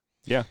describe.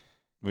 Yeah.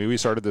 I mean, we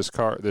started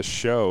this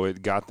show,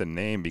 it got the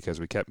name because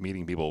we kept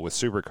meeting people with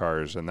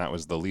supercars, and that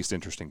was the least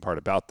interesting part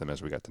about them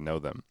as we got to know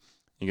them.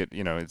 You get,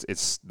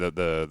 it's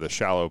the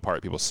shallow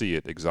part. People see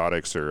it,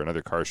 exotics or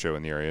another car show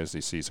in the areas.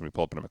 They see somebody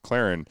pull up in a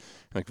McLaren,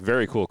 like,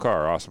 very cool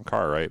car, awesome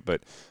car, right?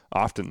 But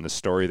often the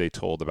story they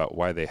told about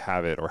why they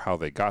have it or how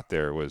they got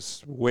there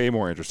was way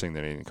more interesting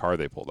than any car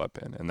they pulled up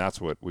in. And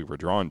that's what we were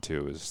drawn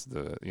to, is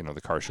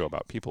the car show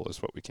about people is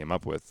what we came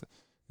up with.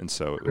 And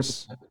so it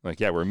was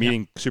like, we're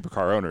meeting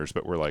supercar owners,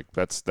 but we're like,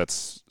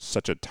 that's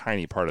such a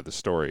tiny part of the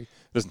story.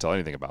 It doesn't tell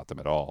anything about them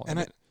at all.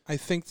 And I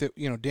think that,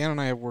 Dan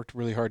and I have worked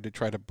really hard to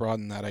try to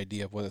broaden that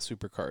idea of what a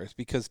supercar is,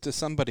 because to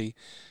somebody,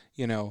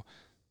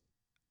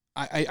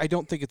 I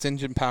don't think it's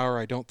engine power.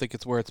 I don't think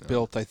it's where it's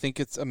built. I think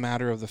it's a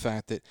matter of the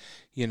fact that,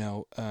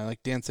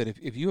 like Dan said,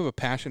 if you have a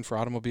passion for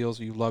automobiles,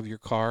 you love your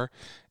car,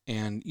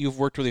 and you've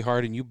worked really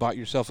hard and you bought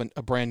yourself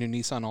a brand new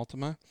Nissan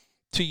Altima,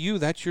 to you,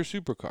 that's your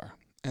supercar.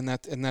 And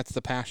that's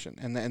the passion,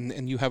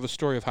 and you have a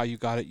story of how you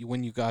got it,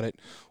 when you got it,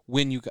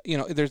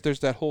 there's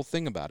that whole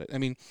thing about it. I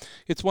mean,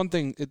 it's one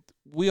thing.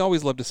 We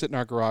always love to sit in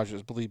our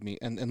garages, believe me,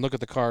 and look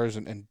at the cars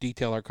and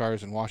detail our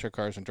cars and wash our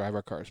cars and drive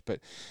our cars. But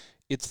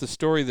it's the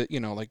story that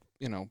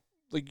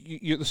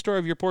the story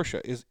of your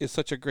Porsche is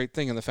such a great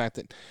thing, and the fact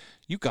that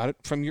you got it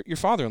from your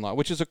father-in-law,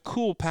 which is a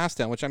cool pass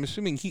down. Which I'm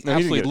assuming he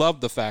absolutely loved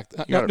the fact.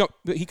 But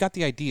he got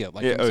the idea.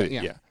 Like,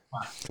 yeah.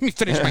 Let me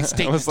finish my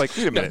statement. I was like,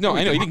 wait a minute. No,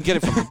 I know you didn't get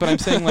it from me, but I'm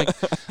saying, like,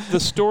 the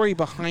story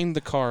behind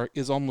the car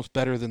is almost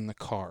better than the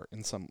car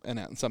in some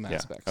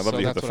aspects. I love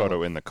that you have the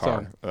photo in the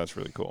car. That's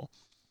really cool.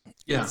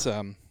 It's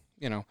one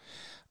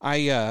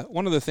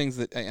of the things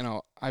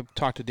that I've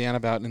talked to Dan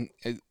about, and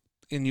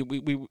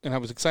I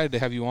was excited to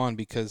have you on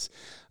because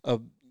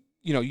of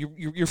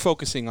you're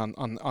focusing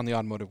on the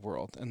automotive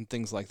world and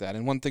things like that.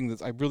 And one thing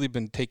that I've really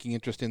been taking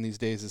interest in these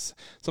days is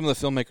some of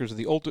the filmmakers of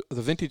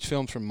the vintage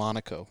films from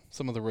Monaco,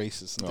 some of the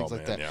races and things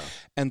like that. Yeah.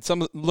 And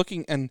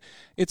and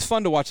it's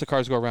fun to watch the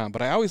cars go around,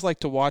 but I always like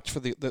to watch for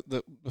the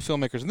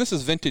filmmakers, and this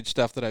is vintage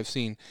stuff that I've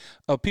seen,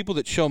 of people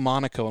that show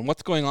Monaco and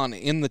what's going on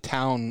in the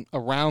town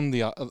around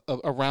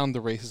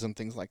the races and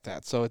things like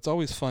that. So it's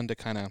always fun to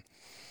kind of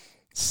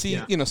see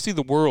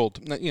the world.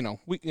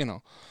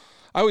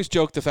 I always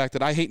joke the fact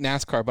that I hate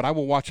NASCAR, but I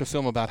will watch a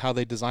film about how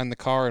they design the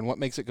car and what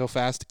makes it go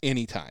fast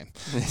anytime.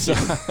 So,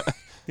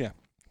 yeah.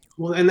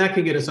 Well, and that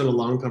can get us on a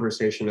long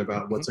conversation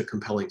about what's a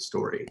compelling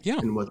story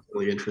and what's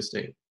really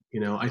interesting.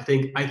 I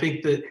think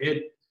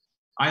that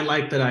I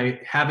like that I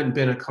haven't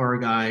been a car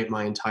guy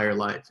my entire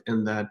life,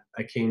 and that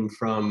I came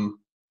from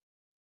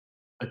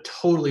a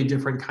totally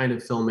different kind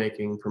of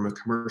filmmaking, from a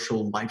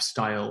commercial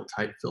lifestyle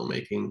type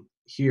filmmaking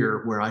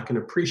here, where I can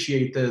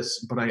appreciate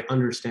this, but I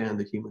understand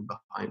the human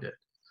behind it.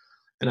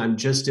 And I'm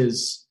just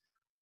as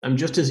I'm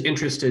just as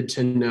interested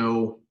to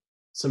know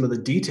some of the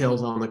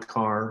details on the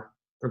car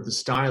or the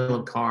style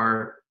of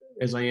car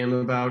as I am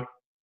about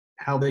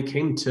how they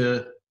came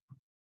to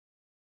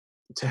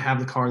have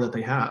the car that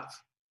they have.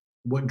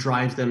 What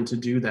drives them to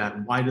do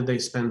that? Why do they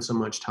spend so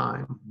much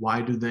time?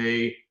 Why do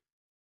they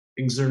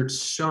exert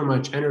so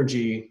much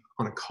energy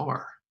on a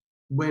car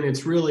when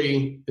it's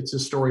a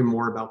story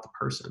more about the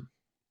person?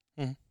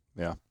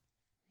 Yeah.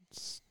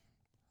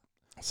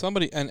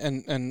 Somebody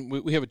and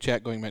we have a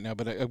chat going right now,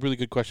 but a really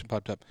good question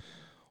popped up.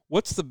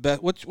 What's the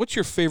best? What's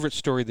your favorite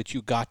story that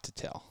you got to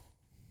tell?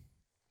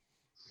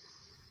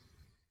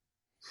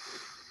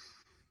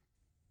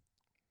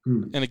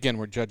 And again,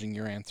 we're judging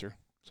your answer.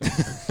 So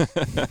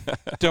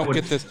don't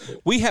get this.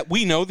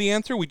 We know the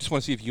answer. We just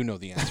want to see if you know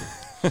the answer.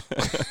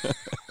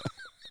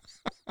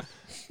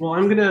 Well,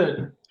 I'm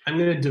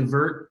gonna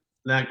divert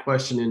that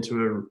question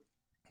into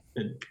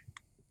an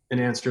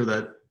answer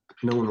that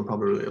no one will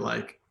probably really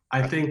like.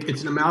 I think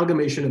it's an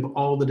amalgamation of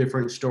all the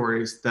different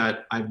stories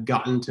that I've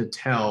gotten to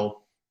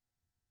tell,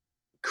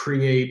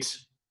 create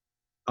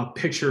a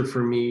picture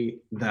for me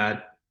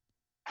that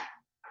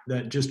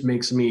just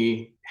makes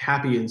me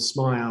happy and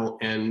smile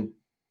and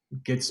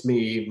gets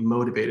me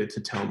motivated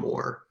to tell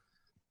more.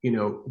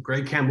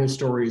 Greg Campbell's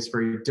story is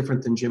very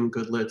different than Jim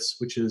Goodlet's,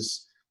 which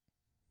is,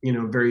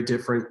 very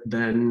different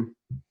than,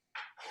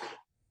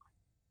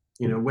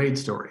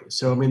 Wade's story.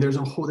 So, I mean, there's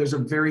a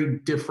very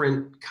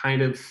different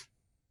kind of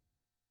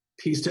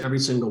piece to every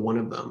single one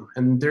of them.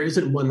 And there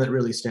isn't one that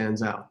really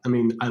stands out. I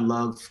mean, I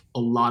love a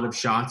lot of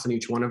shots in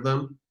each one of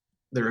them.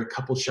 There are a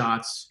couple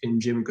shots in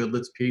Jim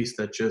Goodlet's piece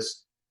that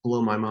just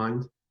blow my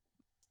mind,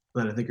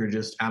 that I think are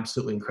just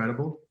absolutely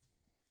incredible.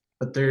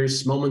 But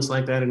there's moments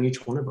like that in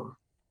each one of them.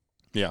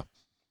 Yeah.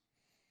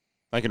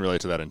 I can relate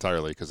to that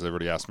entirely because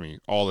everybody asks me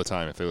all the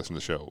time if they listen to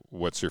the show,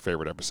 what's your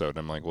favorite episode? And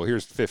I'm like, well,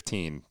 here's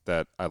 15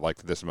 that I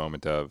liked this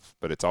moment of,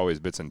 but it's always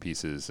bits and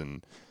pieces.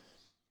 And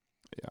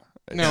yeah.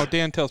 No,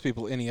 Dan tells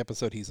people any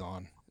episode he's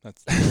on.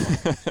 That's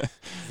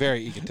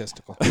very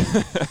egotistical.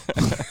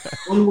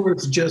 One where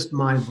it's just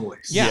my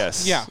voice. Yeah,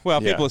 yes. Yeah.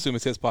 Well, Yeah. people assume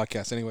it's his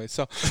podcast anyway,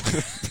 so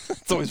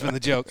it's always been the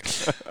joke.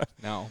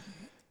 No.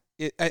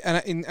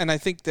 I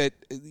think that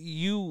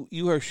you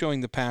are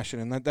showing the passion,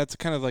 and that's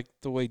kind of like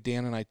the way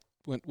Dan and I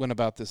went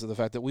about this, is the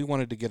fact that we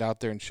wanted to get out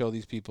there and show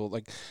these people,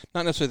 like,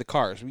 not necessarily the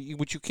cars,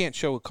 which you can't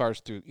show cars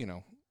through,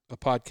 a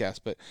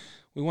podcast, but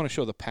we want to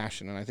show the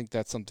passion, and I think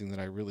that's something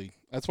that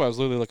that's why I was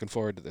really looking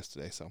forward to this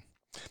today. So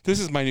this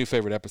is my new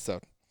favorite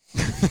episode.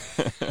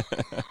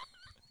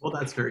 Well,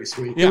 that's very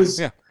sweet. Yeah,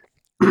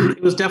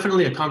 It was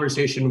definitely a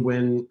conversation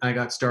when I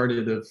got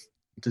started of,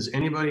 does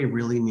anybody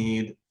really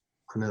need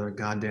another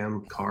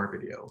goddamn car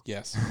video?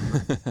 Yes.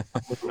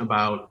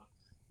 About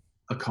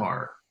a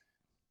car,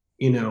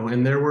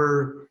 and there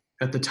were,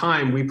 at the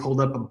time, we pulled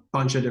up a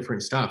bunch of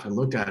different stuff and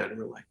looked at it and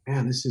we're like,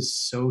 man, this is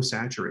so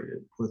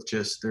saturated with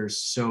just, there's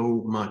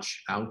so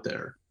much out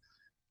there.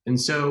 And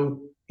so,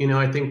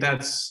 I think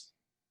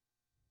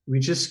we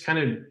just kind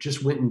of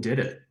just went and did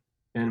it.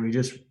 And we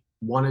just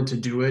wanted to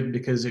do it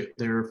because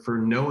they're for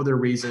no other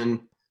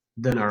reason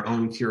than our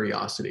own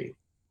curiosity.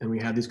 And we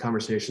had these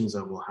conversations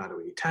of, well, how do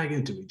we tag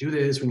it? Do we do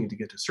this? We need to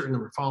get to a certain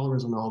number of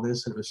followers and all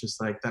this. And it was just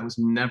like, that was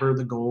never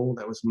the goal.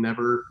 That was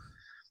never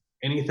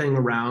anything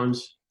around.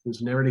 It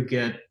was never to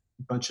get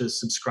a bunch of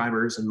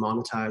subscribers and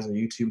monetize a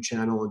YouTube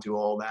channel and do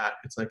all that.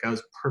 It's like, I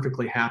was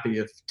perfectly happy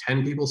if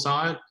 10 people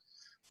saw it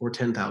or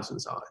 10,000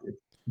 saw it. It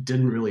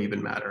didn't really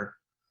even matter.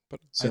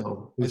 It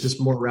was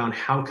just more around,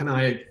 how can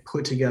I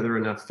put together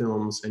enough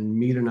films and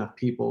meet enough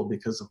people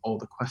because of all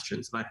the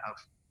questions that I have.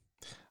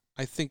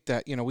 I think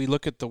that, we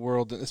look at the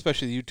world,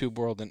 especially the YouTube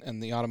world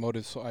and the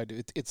automotive side,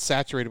 it's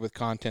saturated with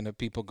content of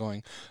people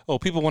going, oh,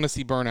 people want to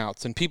see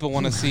burnouts and people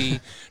want to see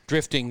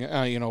drifting,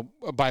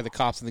 by the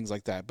cops and things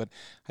like that. But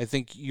I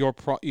think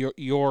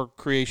your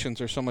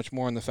creations are so much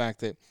more in the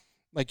fact that,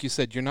 like you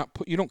said, you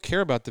don't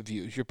care about the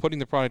views. You're putting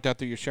the product out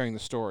there. You're sharing the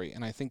story.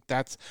 And I think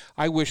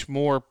I wish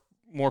more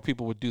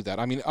people would do that.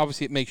 I mean,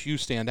 obviously it makes you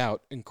stand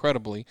out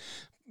incredibly,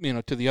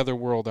 to the other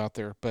world out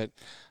there, but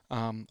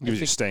gives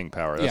you staying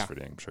power. That's for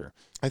dang sure.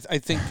 I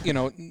think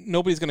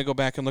nobody's going to go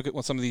back and look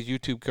at some of these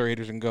YouTube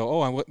creators and go,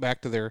 oh, I went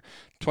back to their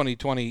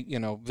 2020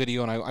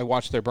 video and I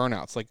watched their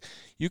burnouts. Like,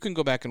 you can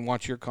go back and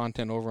watch your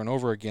content over and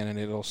over again, and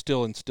it'll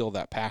still instill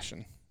that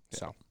passion.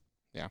 So,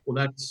 yeah. Well,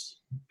 that's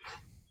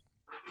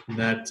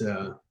that.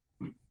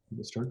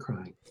 I'll start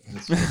crying.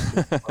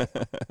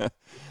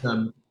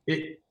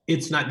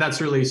 It's not. That's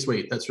really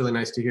sweet. That's really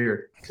nice to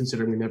hear,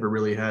 considering we never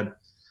really had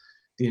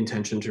the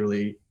intention to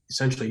really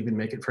essentially even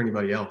make it for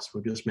anybody else.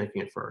 We're just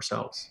making it for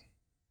ourselves.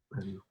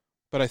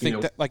 But I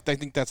think I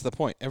think that's the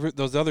point.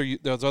 Those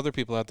other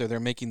people out there, they're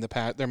making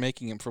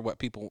it for what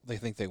people they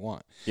think they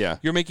want. Yeah,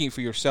 you're making it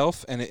for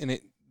yourself, and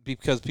it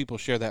because people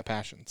share that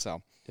passion.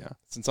 So yeah,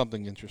 it's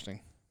something interesting.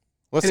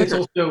 It's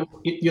also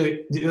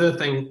the other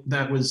thing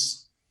that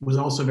was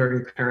also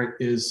very apparent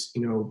is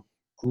a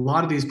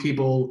lot of these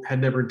people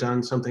had never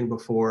done something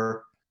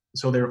before,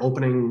 so they're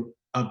opening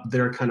up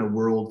their kind of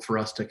world for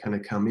us to kind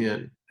of come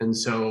in, and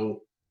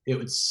so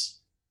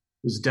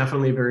was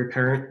definitely very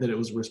apparent that it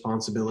was a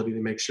responsibility to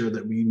make sure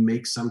that we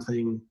make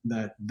something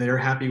that they're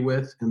happy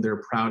with and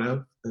they're proud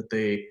of, that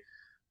they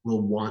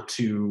will want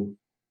to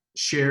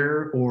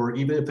share, or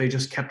even if they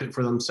just kept it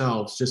for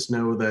themselves, just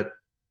know that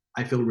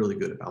I feel really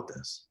good about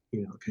this,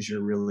 because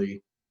you're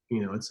really,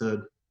 it's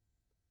to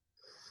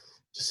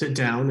sit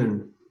down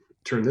and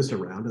turn this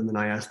around. And then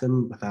I ask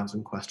them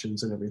 1,000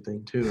 questions and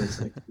everything too.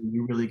 It's like,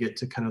 you really get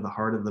to kind of the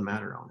heart of the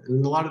matter on it.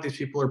 And a lot of these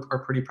people are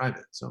pretty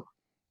private. So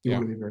you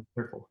want to be very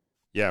careful.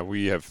 Yeah,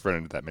 we have run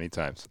into that many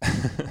times.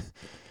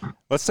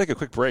 Let's take a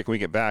quick break. When we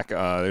get back,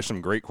 there's some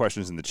great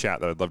questions in the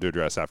chat that I'd love to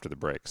address after the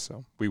break.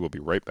 So we will be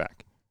right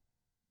back.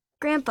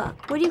 Grandpa,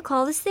 what do you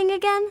call this thing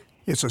again?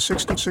 It's a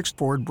 66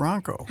 Ford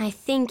Bronco. I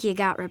think you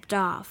got ripped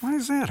off. Why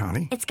is that,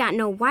 honey? It's got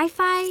no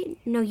Wi-Fi,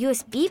 no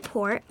USB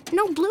port,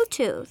 no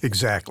Bluetooth.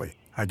 Exactly.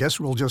 I guess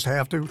we'll just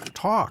have to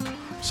talk.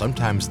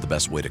 Sometimes the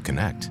best way to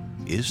connect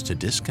is to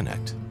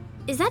disconnect.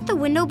 Is that the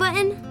window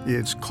button?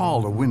 It's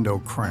called a window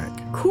crank.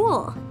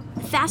 Cool.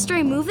 The faster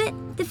I move it,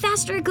 the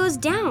faster it goes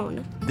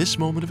down. This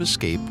moment of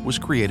escape was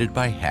created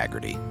by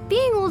Haggerty.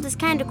 Being old is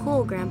kind of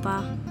cool,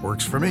 Grandpa.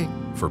 Works for me.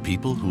 For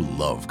people who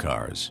love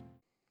cars.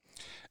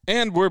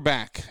 And we're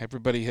back.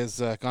 Everybody has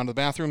gone to the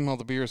bathroom. All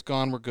the beer is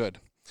gone. We're good.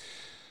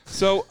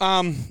 So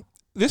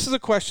this is a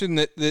question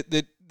that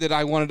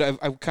I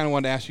kind of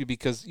wanted to ask you,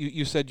 because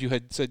you said you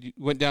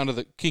went down to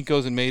the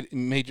Kinko's and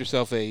made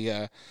yourself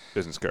a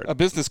business card. A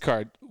business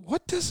card.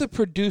 What does a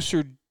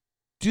producer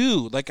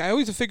do? Like, I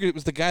always figured it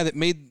was the guy that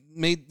made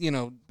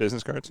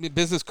business cards.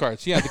 Business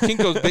cards. Yeah, the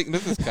Kinko's big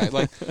business guy.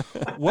 Like,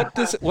 what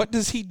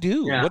does he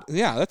do?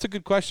 Yeah. That's a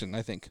good question,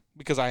 I think,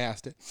 because I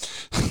asked it.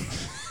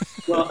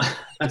 Well,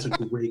 that's a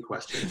great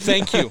question.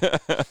 Thank you.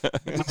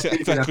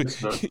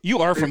 Exactly. You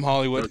are from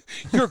Hollywood.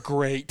 You're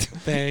great.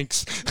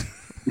 Thanks.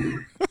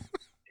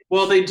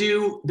 Well, they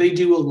do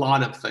a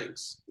lot of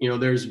things.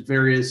 There's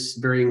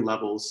varying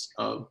levels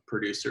of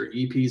producer.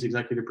 EPs,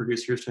 executive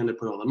producers, tend to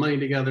put all the money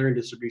together and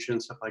distribution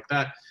and stuff like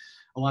that.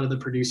 A lot of the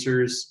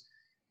producers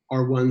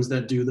are ones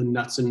that do the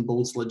nuts and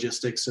bolts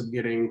logistics of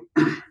getting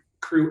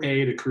crew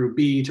A to crew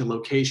B to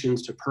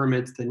locations to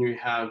permits. Then you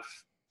have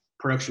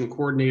production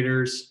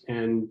coordinators,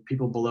 and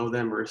people below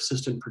them are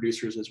assistant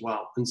producers as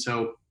well. And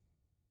so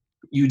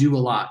you do a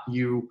lot.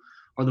 You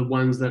are the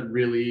ones that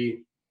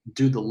really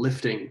do the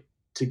lifting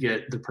to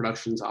get the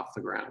productions off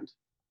the ground.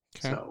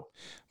 Okay. So,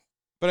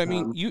 but I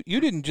mean, you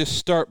didn't just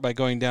start by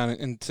going down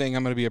and saying,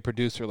 I'm going to be a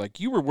producer.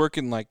 Like, you were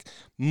working like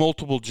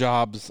multiple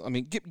jobs. I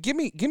mean, give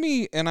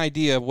me an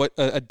idea of what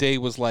a day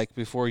was like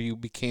before you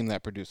became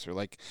that producer.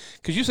 Like,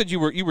 because you said you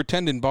were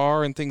tending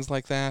bar and things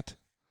like that.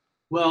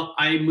 Well,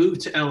 I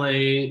moved to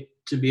LA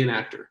to be an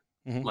actor,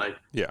 Mm-hmm. like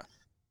Yeah.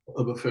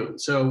 a buffoon.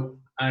 So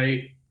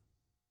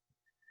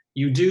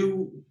you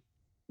do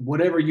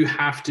whatever you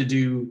have to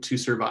do to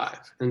survive.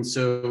 And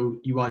so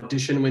you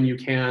audition when you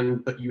can,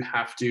 but you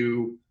have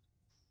to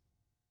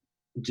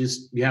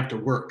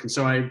work. And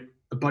so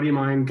a buddy of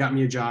mine got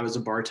me a job as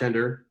a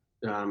bartender.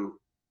 I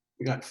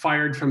got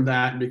fired from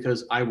that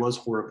because I was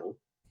horrible.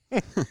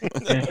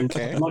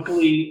 And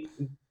luckily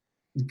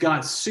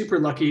got super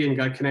lucky and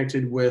got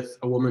connected with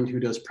a woman who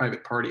does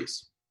private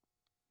parties.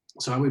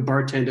 So I would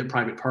bartend at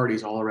private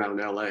parties all around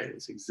LA.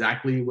 It's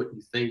exactly what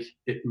you think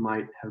it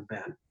might have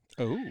been.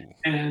 Oh.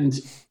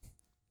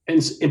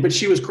 But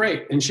she was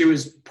great, and she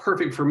was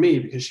perfect for me,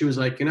 because she was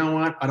like, you know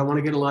what? I don't want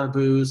to get a lot of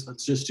booze.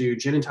 Let's just do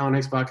gin and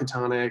tonics, vodka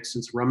tonics,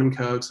 and some rum and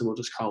cokes, and we'll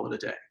just call it a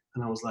day.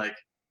 And I was like,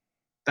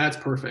 that's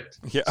perfect.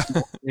 Yeah.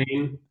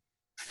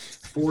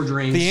 4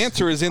 drinks. The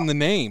answer is in the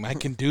name. I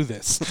can do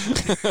this.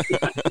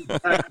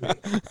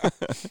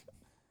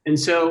 And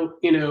so,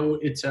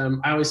 it's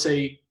I always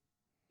say,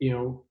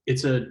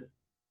 it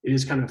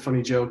is kind of a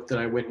funny joke that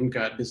I went and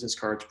got business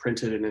cards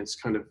printed, and it's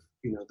kind of,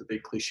 the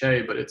big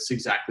cliche, but it's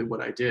exactly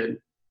what I did.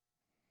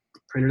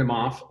 Printed them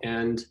off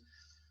and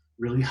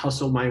really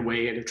hustled my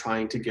way into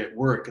trying to get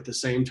work. At the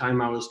same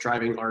time, I was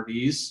driving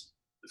RVs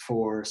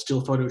for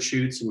still photo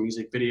shoots and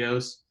music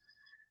videos.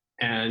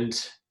 And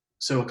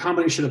so a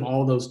combination of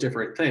all those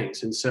different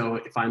things. And so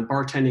if I'm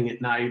bartending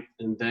at night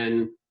and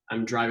then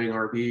I'm driving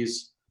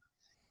RVs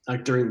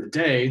like during the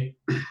day,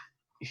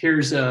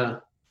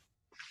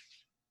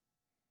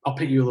 I'll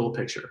paint you a little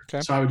picture.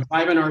 Okay. So I would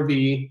drive an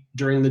RV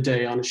during the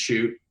day on a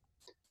shoot.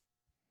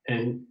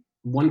 And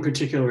one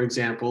particular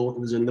example, it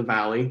was in the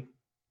Valley.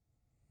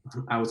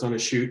 I was on a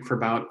shoot for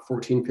about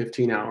 14,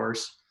 15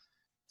 hours.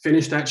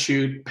 Finished that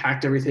shoot,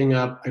 packed everything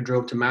up. I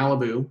drove to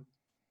Malibu,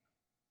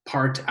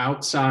 parked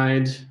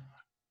outside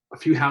a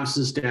few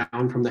houses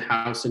down from the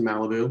house in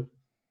Malibu,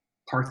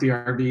 parked the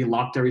RV,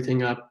 locked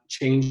everything up,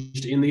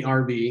 changed in the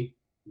RV,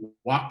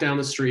 walked down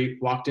the street,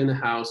 walked in the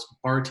house,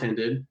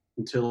 bartended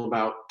until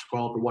about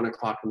 12 or 1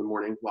 o'clock in the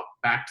morning,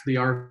 walked back to the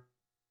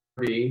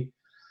RV,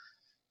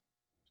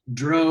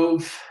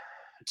 drove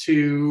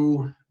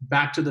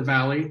back to the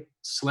Valley,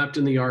 slept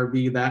in the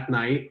RV that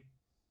night,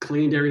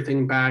 cleaned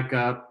everything back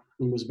up,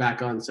 and was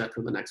back on set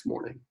for the next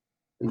morning.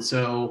 And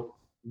so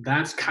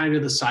that's kind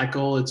of the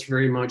cycle. It's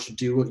very much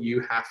do what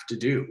you have to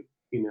do.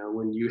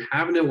 When you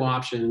have no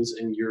options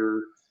and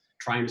you're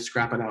trying to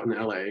scrap it out in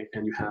LA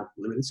and you have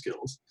limited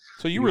skills.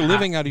 So you were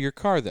living out of your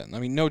car then? I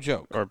mean, no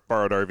joke. Or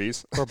borrowed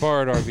RVs. Or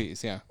borrowed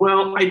RVs, yeah.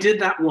 Well, I did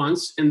that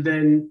once, and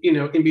then,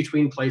 in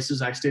between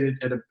places, I stayed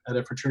at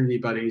a fraternity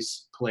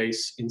buddy's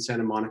place in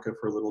Santa Monica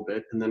for a little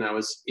bit, and then I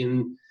was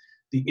in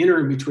the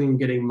interim between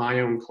getting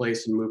my own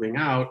place and moving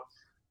out.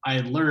 I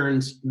had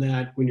learned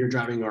that when you're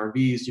driving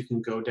RVs, you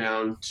can go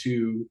down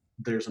to,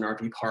 there's an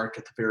RV park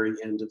at the very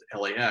end of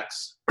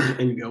LAX,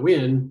 and you go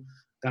in.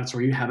 That's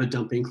where you have a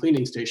dumping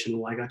cleaning station.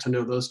 Well, I got to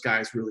know those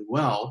guys really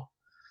well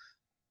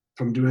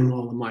from doing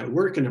all of my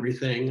work and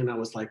everything. And I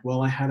was like,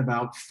 well, I had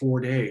about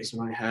 4 days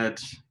and I had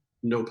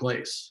no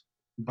place,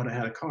 but I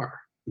had a car.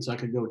 And so I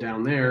could go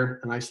down there,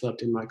 and I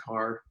slept in my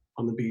car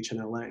on the beach in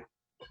LA.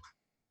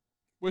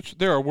 Which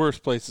there are worse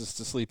places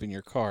to sleep in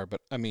your car, but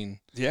I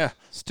mean, Yeah.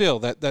 still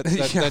that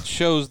Yeah. that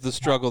shows the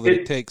struggle that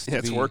it takes to Yeah,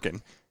 it's be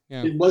working.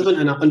 Yeah. It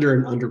wasn't under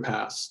an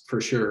underpass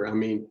for sure. I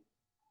mean,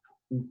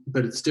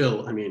 but it's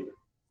still,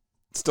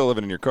 Still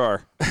living in your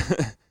car.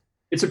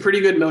 it's a pretty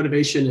good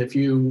motivation if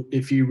you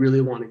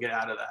really want to get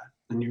out of that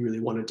and you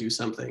really want to do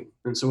something.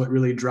 And so it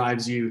really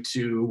drives you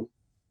to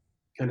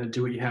kind of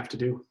do what you have to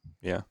do.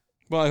 Yeah.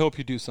 Well, I hope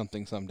you do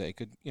something someday.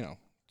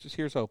 Just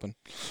here's hoping.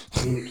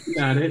 Keep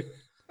at it,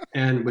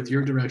 and with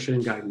your direction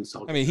and guidance,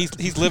 I'll I mean,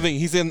 he's living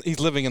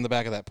in the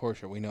back of that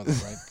Porsche. We know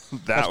that, right?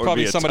 That That's would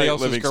probably be a somebody tight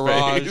else's living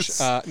garage.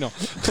 space. No.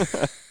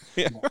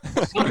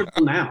 It's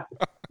comfortable now,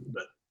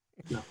 but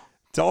no.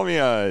 Tell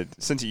me,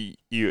 since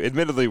you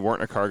admittedly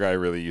weren't a car guy,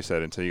 really, you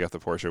said, until you got the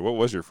Porsche, what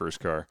was your first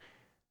car?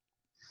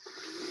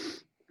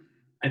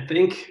 I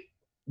think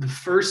the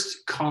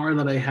first car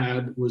that I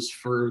had was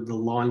for the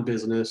lawn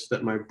business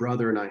that my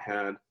brother and I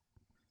had.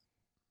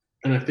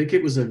 And I think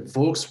it was a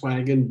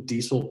Volkswagen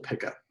diesel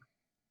pickup,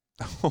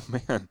 Oh,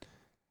 man.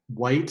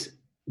 white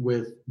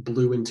with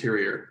blue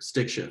interior,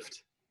 stick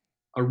shift,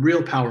 a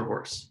real power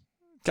horse.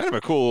 Kind of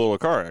a cool little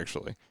car,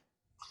 actually.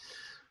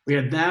 We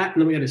had that,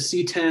 and then we had a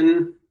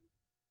C10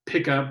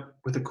 pickup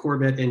with a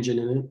Corvette engine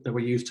in it that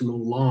we used to mow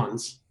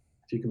lawns,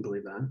 if you can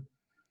believe that.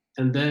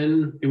 And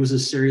then it was a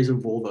series of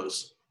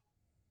Volvos,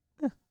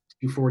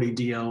 240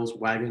 DLs,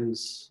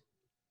 wagons,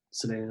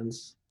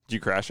 sedans. Did you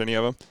crash any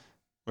of them?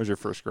 What was your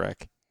first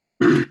wreck?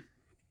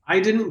 I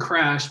didn't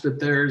crash, but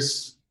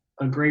there's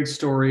a great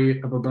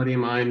story of a buddy of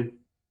mine.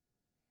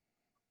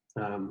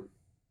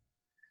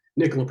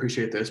 Nick will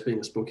appreciate this, being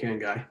a Spokane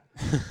guy.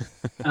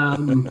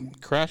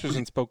 Crashes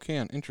in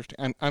Spokane.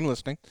 Interesting. I'm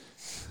listening.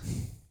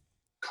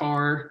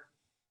 Car,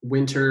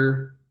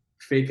 winter,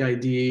 fake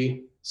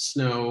ID,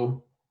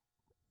 snow,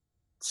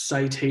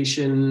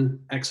 Citation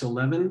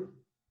X11,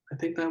 I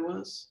think that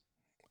was.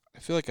 I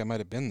feel like I might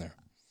have been there.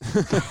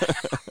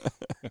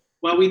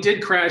 Well, we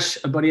did crash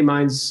a buddy of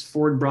mine's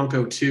Ford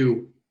Bronco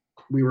 2.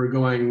 We were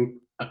going,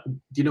 do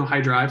you know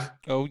High Drive?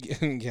 Oh,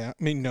 yeah.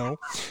 I mean, no.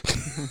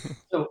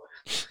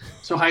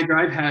 So High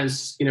Drive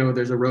has,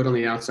 there's a road on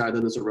the outside,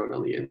 then there's a road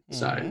on the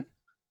inside.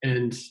 Mm-hmm.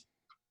 And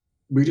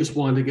we just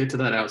wanted to get to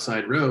that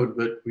outside road,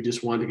 but we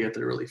just wanted to get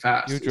there really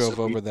fast. You drove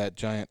over that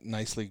giant,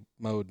 nicely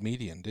mowed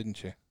median,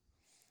 didn't you?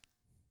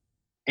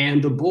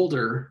 And the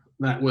boulder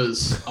that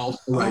was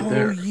also right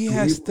there. Oh,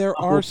 yes, there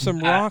are some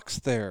rocks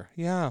there.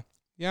 Yeah.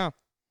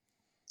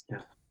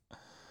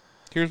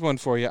 Here's one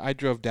for you. I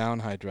drove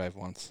down High Drive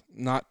once.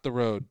 Not the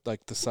road,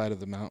 like the side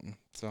of the mountain.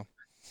 So.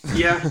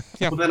 Yeah.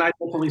 Well, then I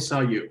definitely saw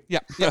you.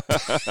 Yeah.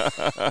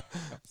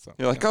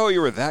 You're like, oh,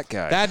 you were that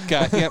guy. That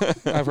guy. Yep.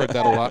 I've heard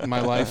that a lot in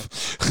my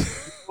life.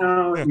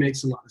 Oh, it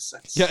makes a lot of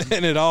sense. Yeah,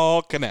 and it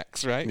all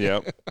connects, right?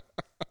 Yep.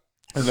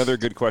 Another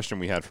good question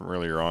we had from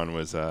earlier on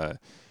was,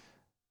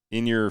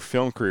 in your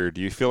film career,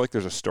 do you feel like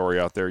there's a story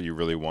out there you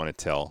really want to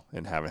tell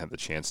and haven't had the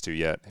chance to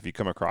yet? Have you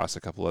come across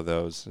a couple of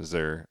those? Is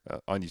there,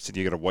 you said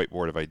you got a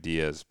whiteboard of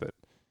ideas, but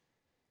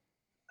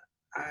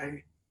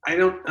I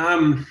don't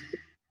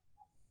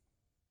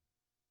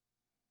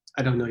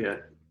know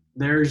yet.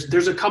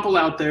 There's a couple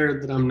out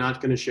there that I'm not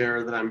going to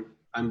share that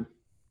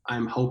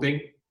I'm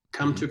hoping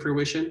come to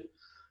fruition.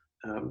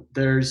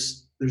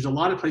 There's a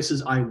lot of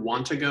places I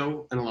want to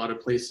go and a lot of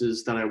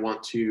places that I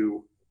want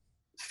to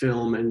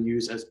film and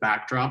use as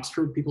backdrops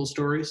for people's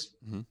stories.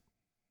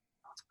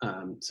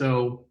 Mm-hmm.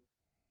 So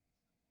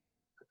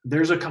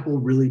there's a couple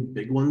really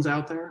big ones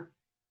out there,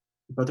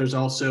 but there's a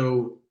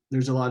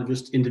lot of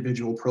just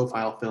individual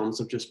profile films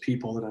of just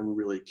people that I'm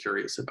really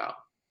curious about.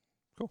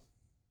 Cool.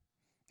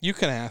 You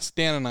can ask.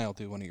 Dan and I will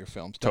do one of your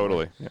films.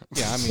 Totally. Yeah,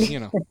 I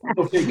mean,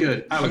 Okay,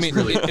 good.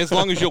 As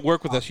long as you'll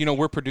work with us,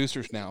 we're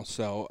producers now,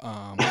 so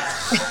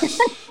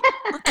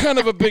we're kind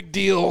of a big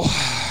deal.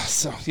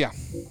 So, yeah.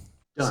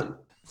 Done.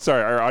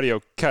 Sorry, our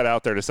audio cut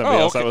out there to somebody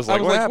else. Okay. I was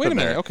like, what happened wait a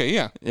minute. there? Okay,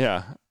 yeah.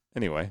 Yeah.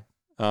 Anyway.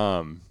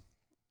 What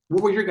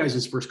were your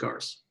guys' first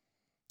cars?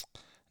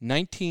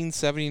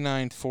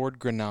 1979 Ford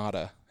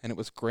Granada, and it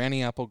was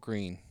Granny Apple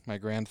Green. My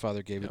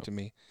grandfather gave it to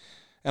me,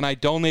 and I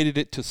donated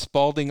it to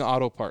Spalding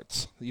Auto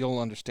Parts. You'll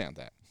understand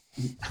that.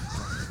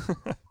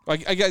 I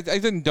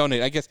didn't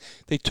donate. I guess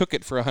they took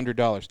it for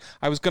 $100.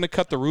 I was going to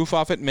cut the roof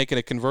off it and make it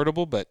a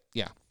convertible, but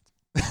yeah.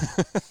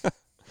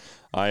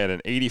 I had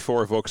an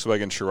 84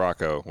 Volkswagen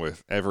Scirocco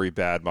with every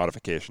bad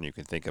modification you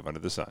can think of under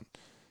the sun.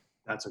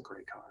 That's a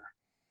great car.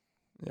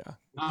 Yeah.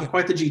 Not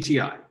quite the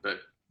GTI, but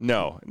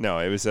No,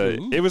 it was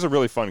a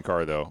really fun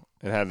car though.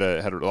 It had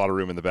a lot of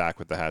room in the back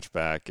with the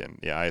hatchback, and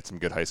yeah, I had some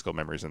good high school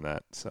memories in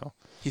that. So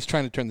He's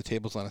trying to turn the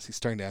tables on us. He's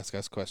starting to ask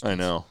us questions. I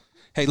know.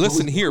 Hey,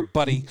 listen here,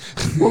 buddy.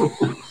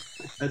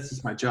 that's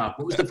just my job.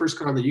 What was the first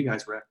car that you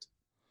guys wrecked?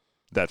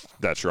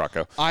 That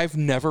Scirocco. I've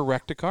never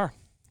wrecked a car.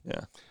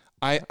 Yeah.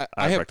 I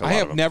I've wrecked a lot of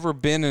have them. never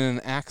been in an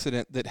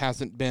accident that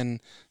hasn't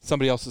been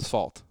somebody else's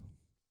fault.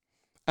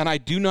 And I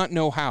do not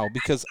know how,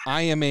 because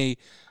I am I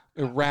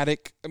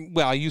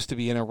used to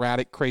be an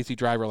erratic, crazy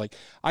driver. Like,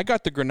 I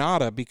got the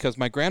Granada because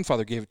my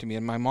grandfather gave it to me,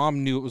 and my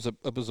mom knew it was a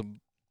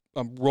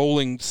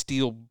rolling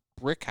steel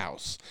brick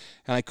house,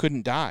 and I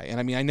couldn't die. And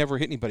I mean, I never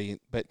hit anybody,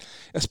 but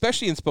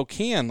especially in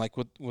Spokane, like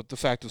with the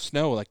fact of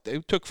snow, like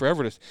it took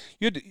forever if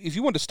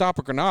you wanted to stop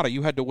a Granada,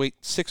 you had to wait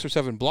 6 or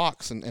 7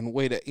 blocks and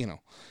wait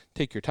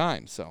take your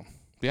time. So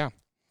yeah,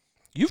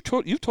 you've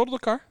totaled a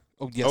car.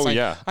 Oh yes,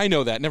 yeah. I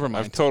know that. Never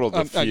mind. I've totaled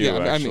a few,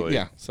 actually.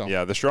 So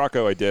yeah, the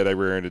Scirocco I did. I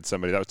rear-ended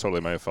somebody. That was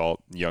totally my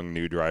fault. Young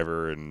new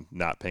driver and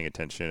not paying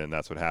attention, and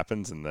that's what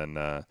happens. And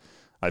then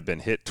I've been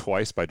hit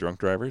twice by drunk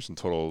drivers and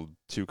totaled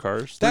 2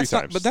 cars. That's three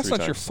not, times. but that's three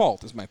not your times.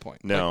 fault. Is my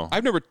point. No. Like,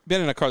 I've never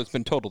been in a car that's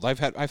been totaled. I've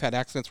had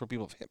accidents where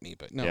people have hit me,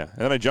 but no. Yeah,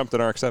 and then I jumped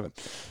an RX-7.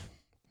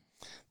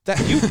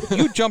 That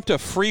you jumped a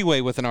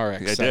freeway with an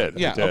RX. I did.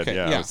 Yeah. I did. Okay.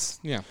 Yeah. Yeah. It was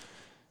Yeah.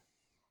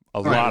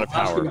 a lot of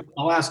power.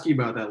 I'll ask you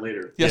about that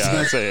later.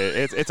 Yes.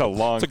 Yeah, it's a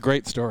long. It's a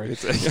great story.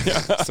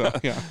 So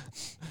yeah.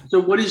 So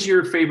what is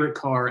your favorite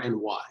car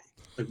and why?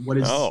 Like, what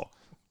is? Oh,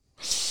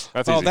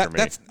 that's easy for me.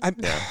 That's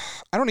Yeah.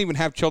 I don't even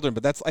have children,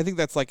 but I think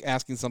that's like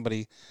asking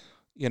somebody,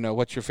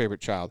 what's your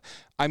favorite child?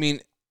 I mean,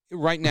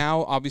 right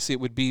now, obviously, it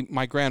would be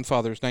my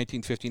grandfather's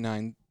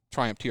 1959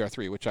 Triumph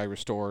TR3, which I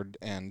restored,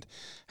 and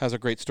has a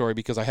great story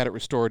because I had it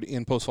restored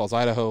in Post Falls,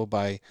 Idaho,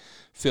 by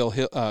Phil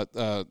Hill,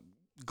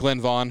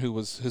 Glenn Vaughn,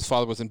 his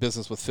father was in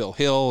business with Phil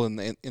Hill,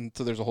 and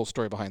so there's a whole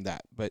story behind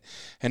that.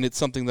 And it's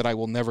something that I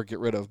will never get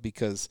rid of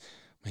because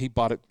he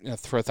bought it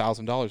for $1,000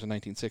 in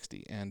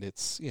 1960, and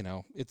it's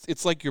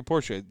like your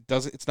Porsche.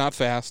 It's not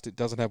fast. It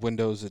doesn't have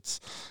windows. It's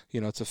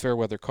it's a fair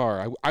weather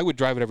car. I would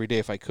drive it every day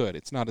if I could.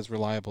 It's not as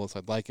reliable as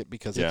I'd like it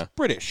because it's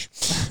British.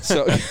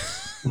 So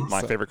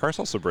my favorite car is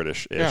also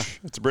British-ish. Yeah.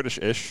 It's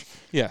British-ish.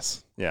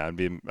 Yes. Yeah, it'd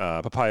be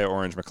Papaya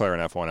Orange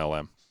McLaren F1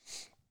 LM.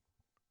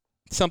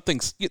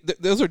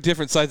 Those are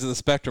different sides of the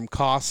spectrum: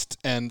 cost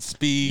and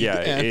speed. Yeah,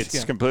 and,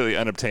 it's completely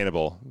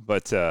unobtainable.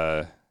 But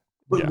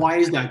why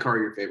is that car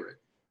your favorite?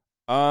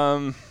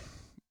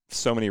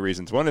 So many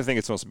reasons. One, I think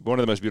it's one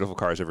of the most beautiful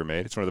cars ever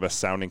made. It's one of the best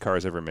sounding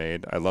cars ever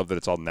made. I love that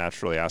it's all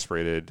naturally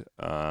aspirated.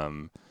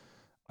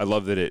 I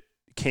love that it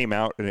came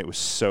out and it was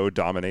so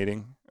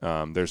dominating.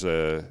 There's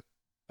a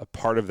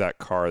part of that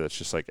car that's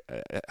just like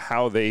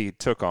how they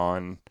took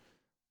on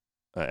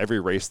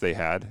every race they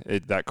had.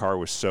 That car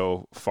was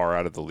so far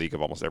out of the league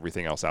of almost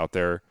everything else out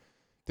there.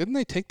 Didn't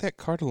they take that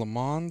car to Le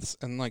Mans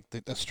and like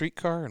a street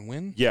car and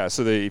win? Yeah,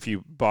 so if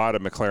you bought a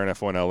McLaren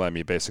F1 LM,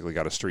 you basically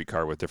got a street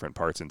car with different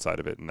parts inside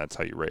of it, and that's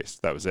how you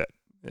raced. That was it.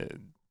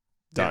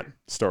 Done. Yeah.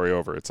 Story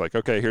over. It's like,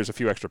 okay, here's a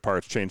few extra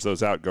parts. Change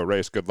those out. Go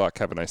race. Good luck.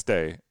 Have a nice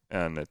day.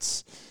 And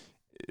it's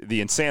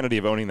the insanity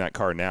of owning that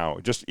car now,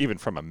 just even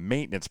from a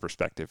maintenance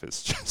perspective,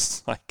 is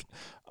just like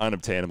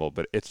unobtainable.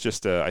 But it's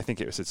just, I think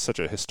it's such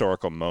a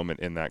historical moment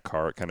in that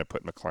car. It kind of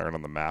put McLaren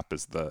on the map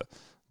as the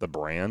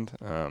brand.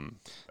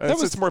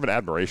 It's more of an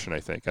admiration,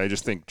 I think. I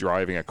just think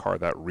driving a car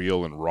that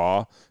real and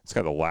raw, it's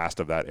kind of the last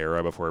of that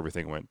era before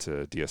everything went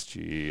to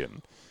DSG.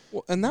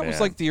 And that was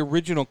like the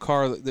original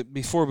car that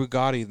before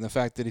Bugatti, and the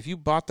fact that if you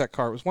bought that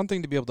car, it was one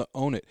thing to be able to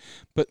own it,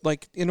 but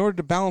like in order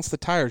to balance the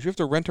tires, you have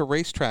to rent a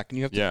racetrack and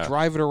you have to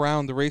drive it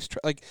around the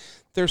racetrack. Like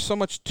there's so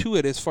much to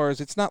it as far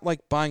as it's not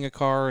like buying a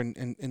car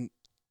and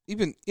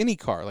even any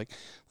car, like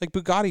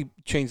Bugatti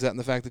changed that in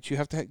the fact that you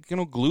have to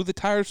glue the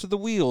tires to the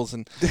wheels,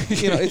 and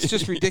it's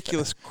just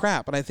ridiculous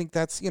crap. And I think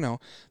that's I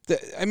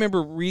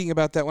remember reading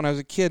about that when I was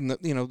a kid, and the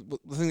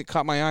thing that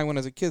caught my eye when I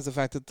was a kid is the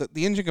fact that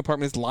the engine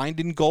compartment is lined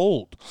in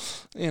gold,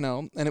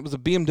 and it was a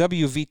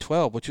BMW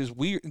V12, which is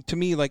weird to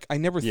me. Like I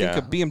never think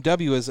of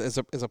BMW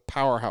as a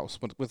powerhouse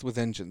with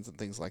engines and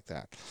things like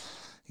that,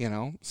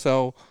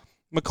 So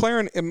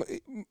McLaren.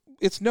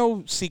 It's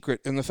no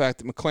secret in the fact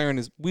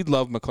that we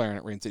love McLaren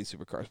at Rain City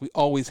Supercars. We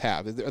always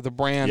have. The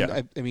brand,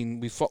 Yeah. I mean,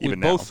 we Even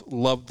both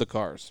loved the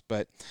cars,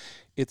 but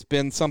it's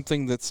been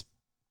something it's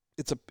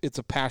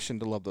a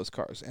passion to love those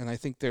cars. And I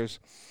think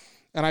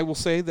and I will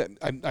say that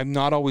I'm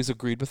not always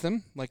agreed with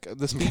them. Like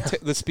the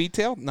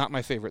Speedtail, not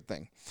my favorite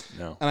thing.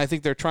 No. And I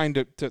think they're trying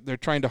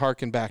to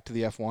harken back to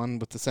the F1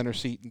 with the center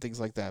seat and things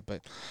like that,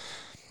 but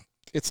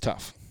it's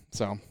tough.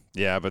 So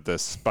yeah, but the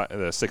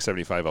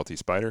 675 LT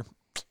Spider.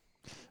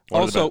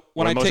 One of the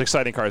most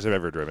exciting cars I've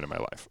ever driven in my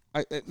life.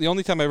 The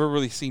only time I've ever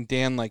really seen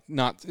Dan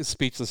not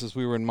speechless is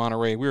we were in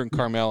Monterey. We were in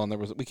Carmel, and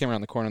we came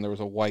around the corner, and there was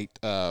a white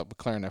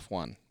McLaren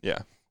F1.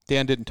 Yeah.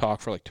 Dan didn't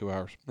talk for like 2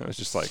 hours. I was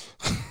just like,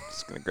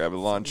 just gonna grab a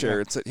lawn chair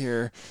and sit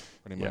here.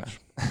 pretty Yeah. much.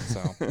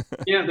 So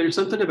Yeah, there's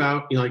something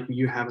about, like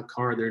you have a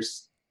car,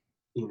 there's,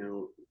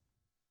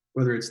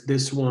 whether it's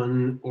this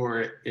one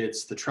or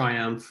it's the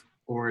Triumph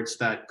or it's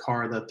that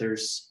car that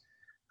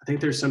I think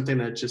there's something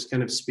that just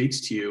kind of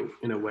speaks to you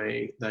in a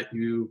way that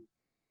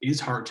is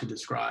hard to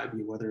describe,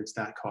 whether it's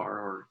that car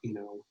or,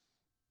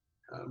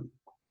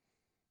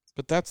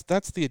 but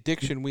that's the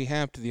addiction we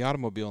have to the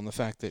automobile, and the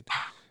fact that,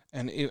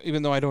 and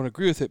even though I don't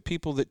agree with it,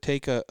 people that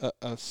take a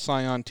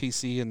Scion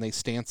TC and they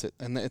stance it,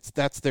 and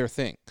that's their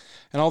thing.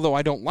 And although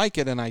I don't like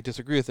it and I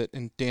disagree with it,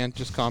 and Dan,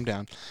 just calm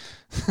down,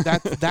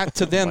 that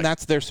to them,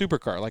 that's their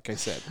supercar, like I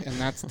said, and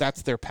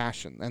that's their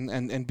passion.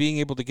 And being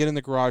able to get in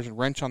the garage and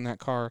wrench on that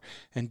car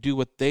and do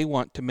what they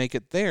want to make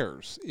it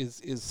theirs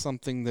is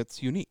something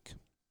that's unique.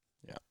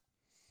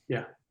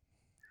 Yeah,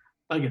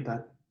 I get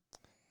that.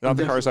 Not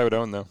the cars I would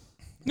own, though.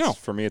 No.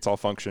 For me, it's all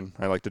function.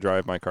 I like to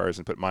drive my cars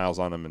and put miles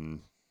on them,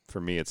 and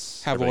for me,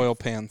 it's have everything. oil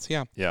pans.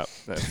 Yeah. Yeah,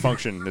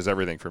 function is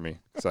everything for me.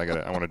 So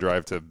I want to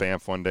drive to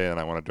Banff one day,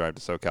 and I want to drive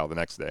to SoCal the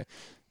next day,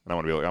 and I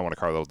want a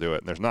car that'll do it.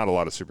 And there's not a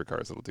lot of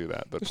supercars that'll do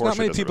that, but there's Porsche not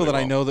many does it people really that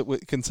I well. know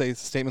that can say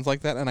statements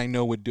like that, and I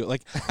know would do it.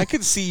 Like I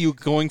could see you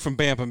going from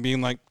Banff and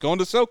being like, going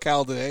to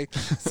SoCal today.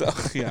 So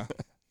yeah.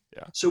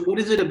 So what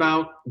is it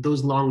about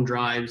those long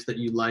drives that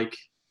you like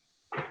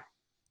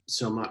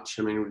so much?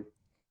 I mean,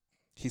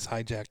 He's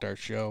hijacked our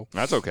show.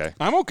 That's okay.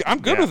 I'm okay.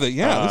 I'm good with it.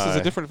 Yeah, this is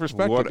a different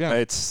perspective. Yeah.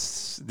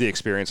 It's the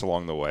experience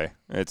along the way.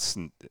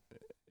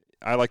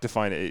 I like to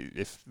find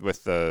if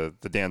with the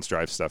Dan's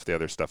Drive stuff, the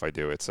other stuff I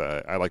do, it's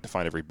I like to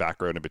find every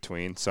back road in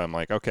between. So I'm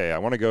like, okay, I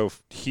want to go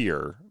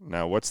here.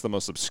 Now, what's the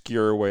most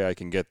obscure way I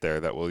can get there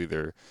that will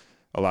either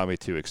allow me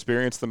to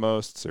experience the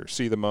most or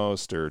see the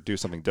most or do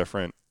something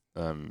different?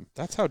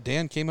 That's how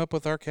Dan came up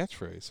with our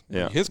catchphrase.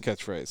 Yeah. His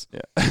catchphrase.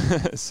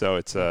 Yeah. So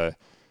it's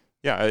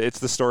it's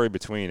the story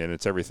between, and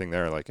it's everything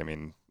there. Like, I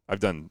mean, I've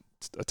done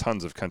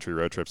tons of country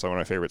road trips. One of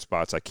my favorite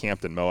spots, I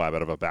camped in Moab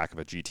out of the back of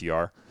a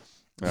GTR.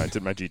 I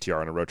did my GTR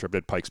on a road trip,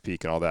 did Pikes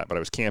Peak and all that, but I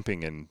was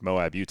camping in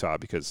Moab, Utah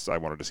because I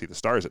wanted to see the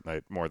stars at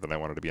night more than I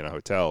wanted to be in a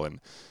hotel. And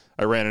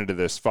I ran into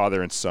this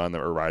father and son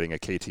that were riding a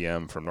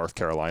KTM from North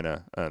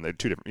Carolina, and they're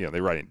two different,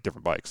 they were riding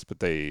different bikes, but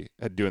they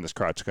had doing this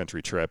cross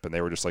country trip, and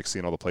they were just like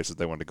seeing all the places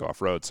they wanted to go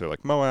off road. So they're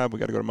like, Moab, we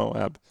got to go to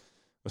Moab.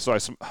 So I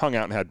hung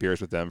out and had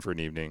beers with them for an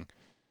evening,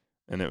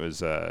 and it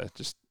was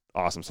just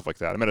awesome stuff like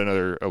that. I met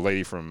a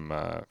lady from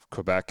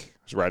Quebec who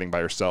was riding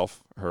by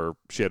herself.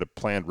 She had a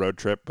planned road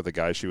trip with the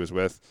guy she was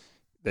with.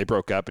 They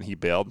broke up and he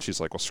bailed, and she's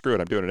like, well, screw it,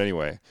 I'm doing it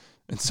anyway.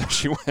 And so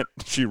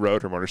she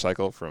rode her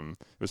motorcycle from,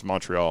 it was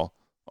Montreal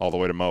all the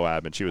way to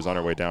Moab, and she was on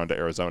her way down to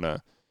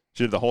Arizona.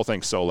 She did the whole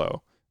thing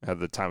solo, had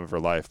the time of her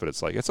life, but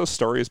it's like, it's those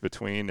stories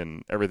between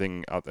and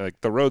everything.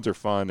 Like, the roads are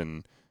fun,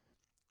 and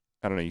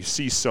I don't know, you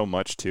see so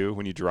much too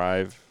when you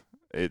drive.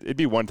 It'd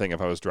be one thing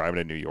if I was driving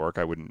to New York,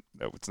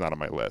 it's not on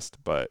my list,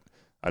 but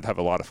I'd have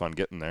a lot of fun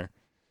getting there.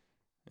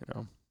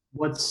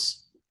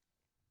 What's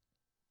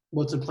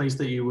a place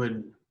that you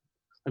would,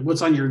 like,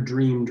 what's on your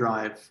dream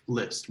drive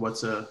list?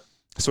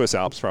 Swiss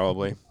Alps,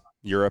 probably.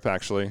 Europe,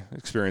 actually.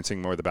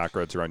 Experiencing more of the back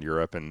roads around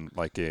Europe, and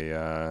like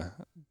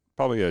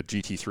probably a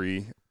GT3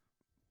 touring.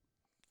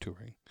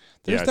 Touring.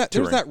 There's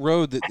that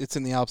road that it's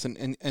in the Alps,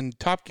 and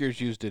Top Gear's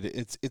used it.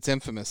 It's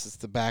infamous.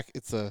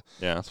 It's a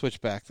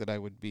switchback that I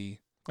would be.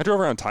 I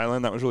drove around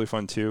Thailand. That was really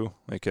fun too.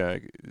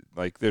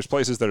 Like there's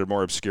places that are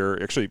more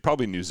obscure. Actually,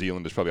 probably New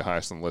Zealand is probably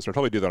highest on the list. I'd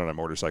probably do that on a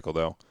motorcycle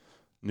though.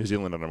 New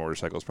Zealand on a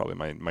motorcycle is probably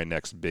my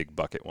next big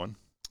bucket one.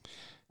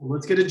 Well,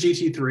 let's get a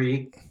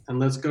GT3 and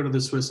let's go to the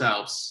Swiss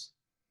Alps,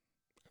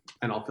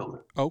 and I'll film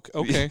it.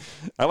 Okay.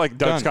 I like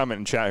Doug's comment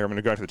in chat here. I'm going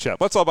to go back to the chat.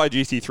 Let's all buy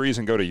GT3s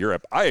and go to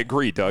Europe. I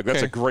agree, Doug.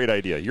 That's a great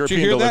idea.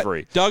 European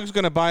delivery. That? Doug's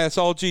going to buy us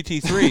all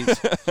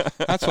GT3s.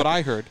 That's what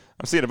I heard.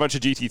 I'm seeing a bunch of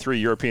GT3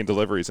 European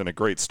deliveries and a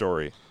great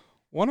story.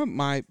 One of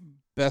my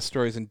best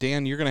stories, and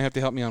Dan, you're going to have to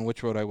help me on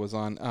which road I was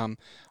on.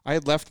 I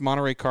had left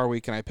Monterey Car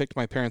Week, and I picked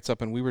my parents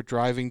up, and we were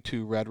driving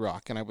to Red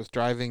Rock, and I was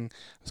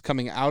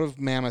coming out of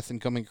Mammoth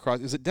and coming across.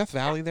 Is it Death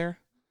Valley there?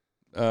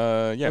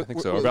 Yeah, I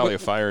think so. Or Valley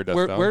of Fire, Death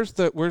Valley.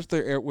 Where's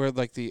where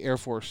like the Air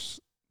Force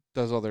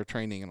does all their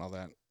training and all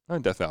that?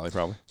 Death Valley,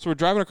 probably. So we're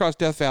driving across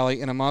Death Valley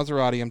in a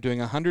Maserati. I'm doing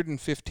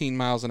 115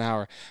 miles an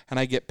hour, and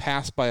I get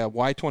passed by a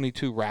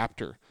Y-22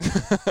 Raptor.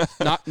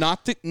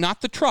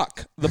 not the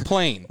truck, the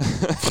plane.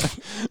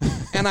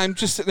 And I'm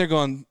just sitting there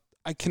going,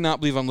 I cannot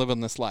believe I'm living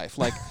this life.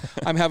 Like,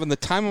 I'm having the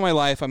time of my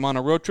life. I'm on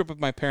a road trip with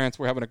my parents.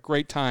 We're having a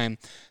great time,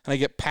 and I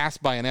get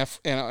passed by an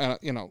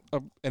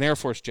Air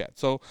Force jet.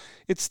 So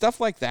it's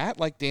stuff like that.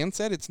 Like Dan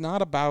said, it's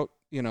not about,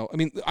 I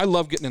mean, I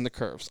love getting in the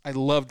curves. I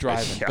love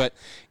driving, but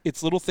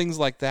it's little things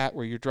like that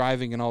where you're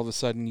driving and all of a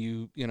sudden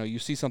you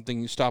see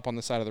something, you stop on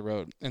the side of the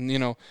road,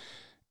 and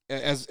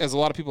as a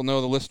lot of people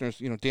know, the listeners,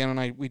 Dan and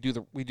I, we do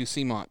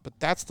CMONT, but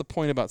that's the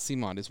point about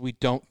CMONT is we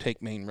don't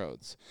take main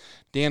roads.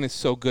 Dan is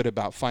so good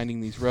about finding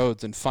these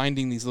roads and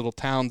finding these little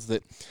towns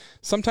that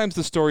sometimes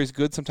the story's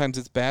good, sometimes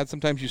it's bad.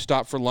 Sometimes you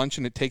stop for lunch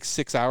and it takes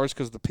 6 hours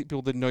because the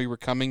people didn't know you were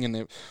coming and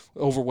it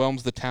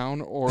overwhelms the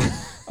town. Or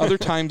other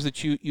times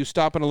that you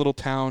stop in a little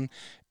town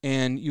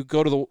and you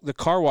go to the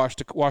car wash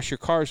to wash your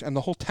cars, and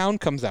the whole town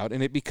comes out,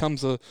 and it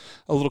becomes a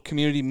little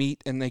community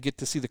meet, and they get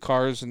to see the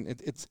cars, and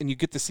and you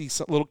get to see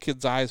some little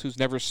kid's eyes who's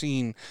never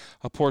seen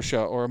a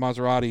Porsche or a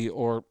Maserati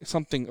or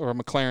something or a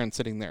McLaren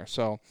sitting there.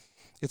 So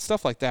it's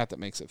stuff like that that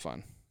makes it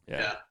fun.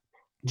 Yeah.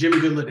 Jim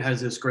Goodlett has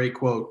this great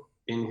quote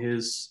in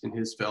his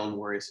film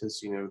where he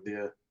says, you know,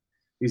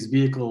 these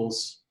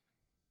vehicles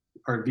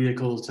are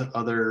vehicles to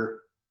other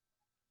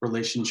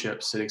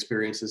relationships and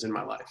experiences in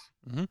my life.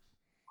 Mm-hmm.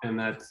 And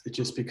that it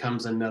just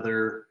becomes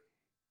another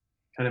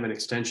kind of an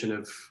extension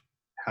of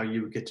how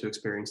you get to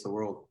experience the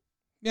world.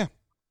 Yeah.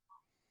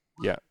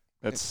 Yeah.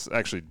 That's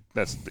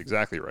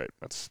exactly right.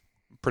 That's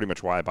pretty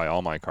much why I buy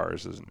all my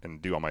cars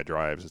and do all my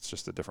drives. It's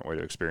just a different way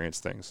to experience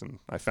things. And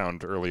I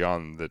found early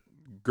on that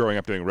growing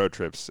up doing road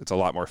trips, it's a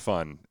lot more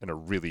fun in a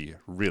really,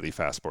 really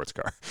fast sports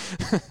car.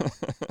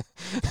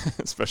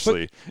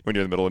 Especially when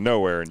you're in the middle of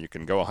nowhere and you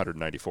can go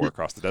 194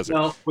 across the desert.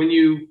 Well,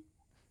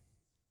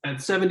 at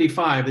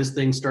 75, this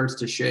thing starts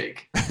to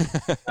shake.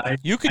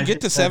 You could get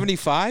to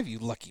 75, you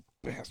lucky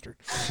bastard.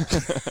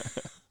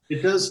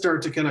 It does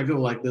start to kind of go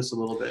like this a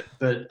little bit.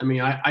 But I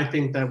mean, I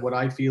think that what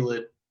I feel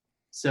at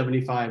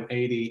 75,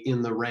 80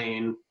 in the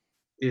rain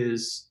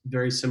is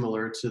very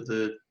similar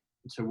to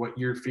what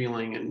you're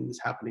feeling and is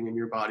happening in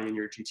your body in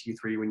your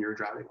GT3 when you're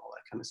driving, all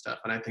that kind of stuff.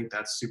 And I think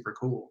that's super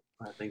cool.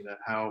 I think that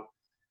how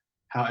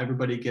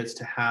everybody gets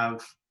to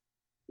have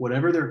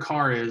whatever their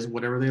car is,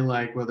 whatever they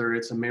like, whether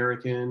it's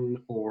American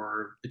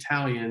or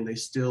Italian, they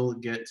still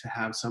get to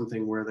have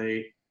something where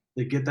they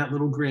get that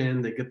little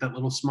grin, they get that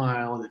little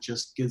smile, and it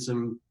just gives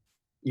them,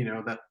 you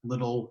know, that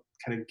little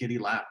kind of giddy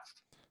laugh.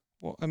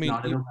 Well, I mean,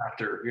 not in a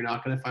Raptor. You're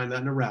not going to find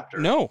that in a Raptor.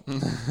 No,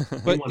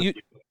 but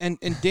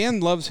and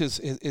Dan loves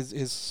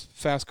his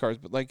fast cars,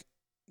 but like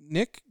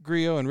Nick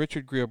Griot and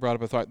Richard Griot brought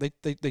up a thought.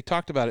 They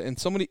talked about it,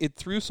 and it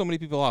threw so many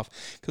people off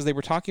because they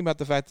were talking about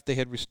the fact that they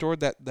had restored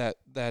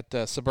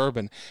that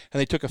Suburban, and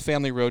they took a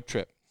family road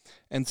trip.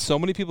 And so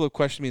many people have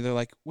questioned me. They're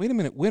like, "Wait a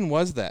minute, when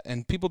was that?"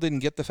 And people didn't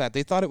get the fact.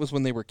 They thought it was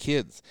when they were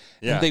kids,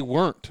 and they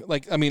weren't.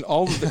 Like, I mean,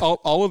 all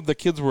of the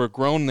kids were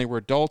grown, and they were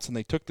adults, and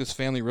they took this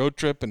family road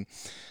trip, and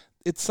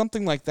it's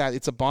something like that.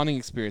 It's a bonding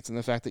experience, and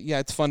the fact that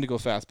it's fun to go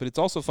fast, but it's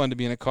also fun to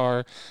be in a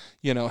car,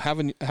 you know,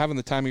 having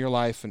the time of your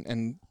life,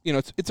 and you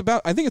know, it's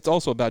about. I think it's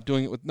also about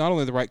doing it with not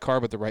only the right car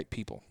but the right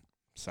people.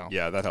 So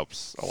yeah, that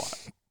helps a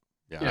lot.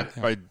 Yeah.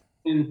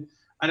 And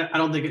I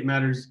don't think it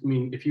matters. I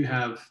mean, if you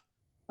have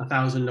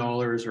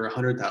 $1,000 or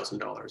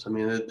 $100,000, I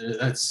mean,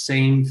 that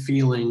same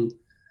feeling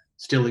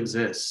still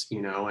exists,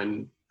 you know.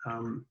 And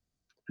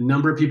a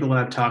number of people that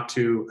I've talked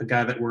to, a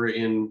guy that we're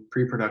in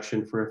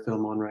pre-production for a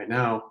film on right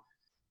now,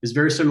 is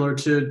very similar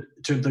to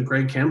the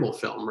Greg Campbell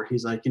film, where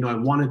he's like, you know, I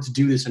wanted to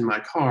do this in my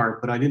car,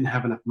 but I didn't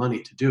have enough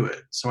money to do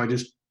it. So I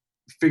just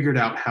figured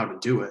out how to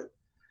do it.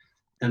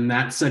 And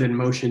that set in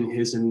motion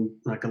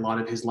a lot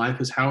of his life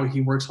is how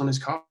he works on his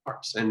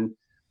cars. And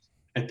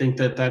I think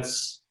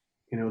that's,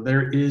 you know,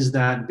 there is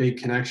that big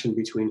connection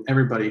between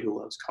everybody who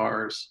loves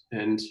cars.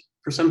 And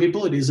for some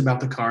people it is about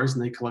the cars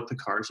and they collect the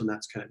cars and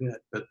that's kind of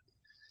it. But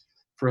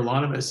for a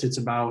lot of us, it's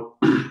about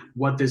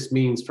what this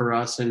means for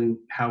us and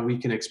how we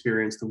can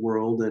experience the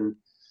world and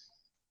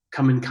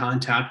come in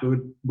contact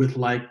with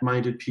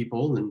like-minded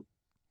people and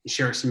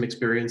share some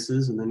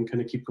experiences and then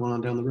kind of keep going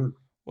on down the road.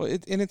 Well,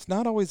 it's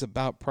not always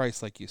about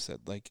price, like you said.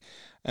 Like,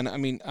 and I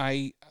mean,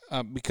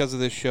 because of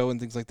this show and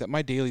things like that,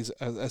 my daily's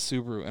a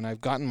Subaru, and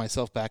I've gotten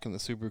myself back in the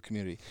Subaru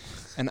community.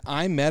 And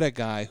I met a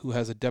guy who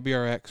has a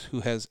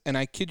WRX and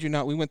I kid you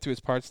not, we went through his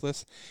parts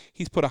list.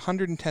 He's put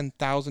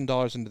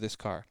 $110,000 into this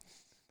car.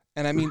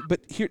 And I mean,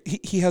 but here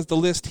he has the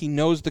list. He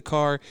knows the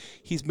car.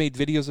 He's made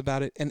videos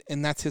about it,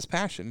 and that's his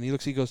passion.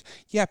 And he goes,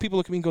 yeah. People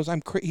look at me and goes,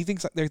 he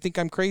thinks they think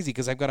I'm crazy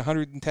because I've got a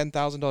 $110,000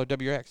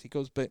 WRX. He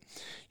goes, but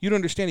you don't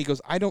understand. He goes,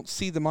 I don't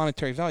see the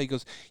monetary value. He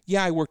goes,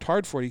 yeah, I worked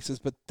hard for it. He says,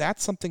 but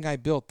that's something I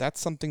built. That's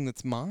something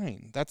that's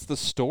mine. That's the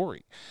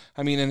story.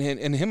 I mean,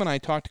 and him and I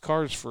talked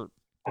cars for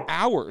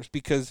hours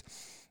because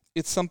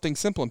it's something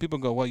simple, and people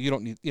go, well, you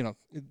don't need, you know,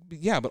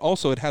 yeah, but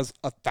also it has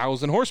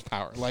 1,000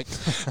 horsepower. Like,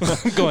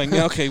 going,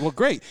 okay, well,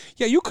 great.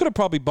 Yeah, you could have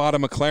probably bought a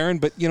McLaren,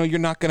 but, you know, you're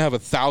not going to have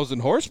 1,000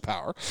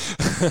 horsepower.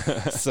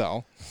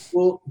 So.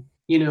 Well,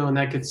 you know, and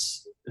that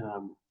gets,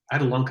 I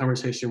had a long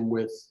conversation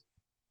with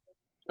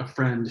a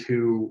friend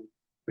who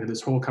we had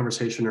this whole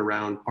conversation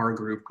around our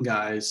group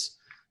guys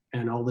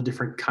and all the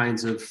different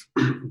kinds of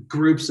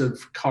groups of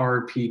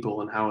car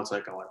people and how it's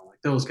like, oh, I don't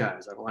like those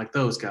guys. I don't like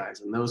those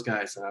guys and those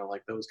guys. And I don't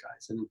like those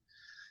guys.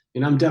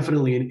 And I'm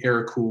definitely an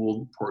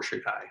air-cooled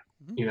Porsche guy.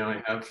 Mm-hmm. You know,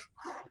 I have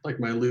like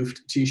my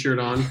Luft t-shirt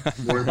on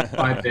more than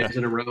 5 days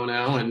in a row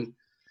now.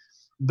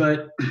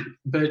 But,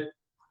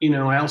 you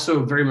know, I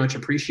also very much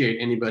appreciate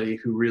anybody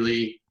who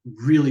really,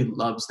 really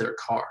loves their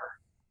car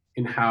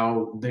and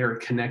how they're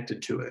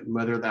connected to it. And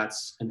whether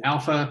that's an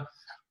Alfa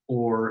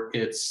or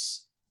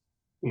it's,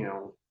 you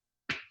know,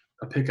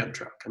 a pickup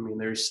truck. I mean,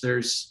 there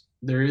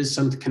is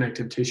some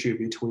connective tissue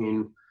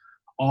between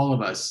all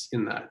of us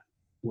in that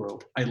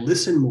world. I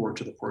listen more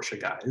to the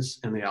Porsche guys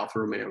and the Alfa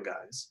Romeo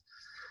guys,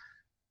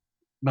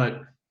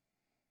 but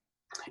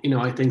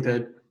I think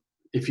that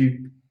if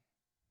you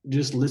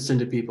just listen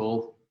to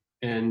people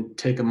and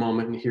take a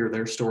moment and hear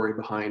their story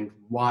behind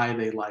why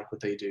they like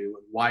what they do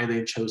and why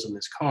they've chosen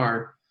this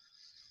car,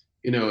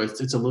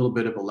 it's a little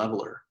bit of a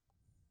leveler.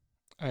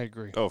 I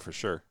agree. Oh, for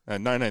sure.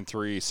 And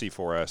 993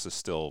 C4S is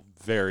still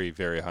very,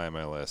 very high on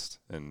my list.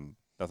 And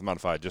nothing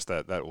modified, just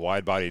that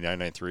wide body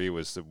 993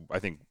 was, I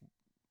think,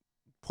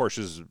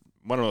 Porsche's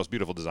one of the most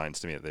beautiful designs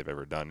to me that they've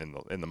ever done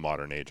in the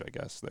modern age, I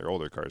guess. Their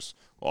older cars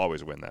will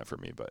always win that for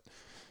me, but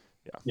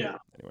yeah.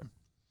 Anyway.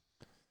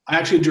 I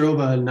actually drove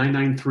a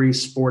 993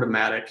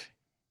 Sportomatic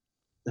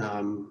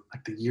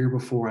like the year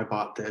before I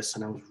bought this,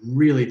 and I was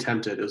really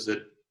tempted. It was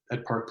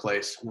at Park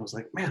Place, and I was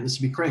like, man, this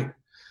would be great.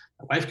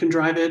 My wife can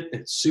drive it.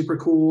 It's super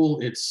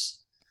cool.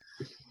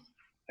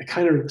 I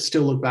kind of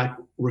still look back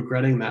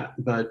regretting that,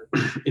 but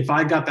if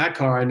I got that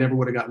car, I never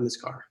would have gotten this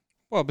car.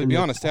 Well, but to be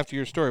honest, after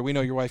your story, we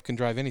know your wife can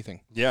drive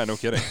anything. Yeah, no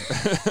kidding.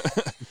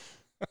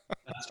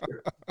 That's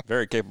true.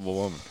 Very capable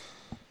woman.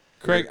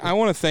 Craig, I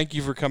want to thank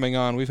you for coming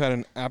on. We've had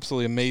an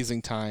absolutely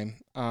amazing time,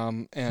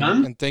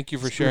 and thank you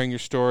for sharing your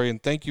story,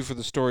 and thank you for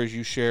the stories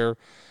you share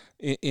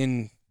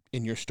in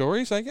your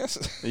stories, I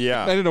guess.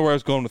 Yeah. I didn't know where I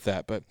was going with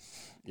that, but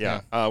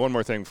yeah. One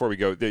more thing before we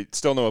go. They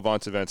still no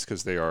Avance events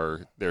because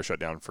they're shut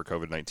down for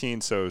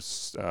COVID-19.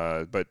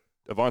 So, but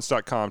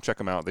Avance.com, check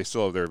them out. They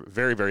still have their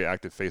very, very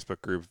active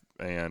Facebook group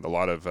and a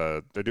lot of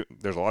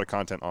there's a lot of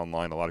content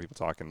online, a lot of people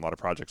talking, a lot of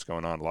projects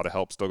going on, a lot of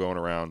help still going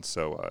around.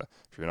 So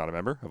if you're not a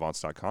member,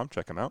 Avance.com,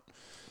 check them out.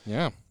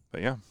 Yeah.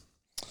 But yeah.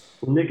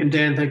 Well, Nick and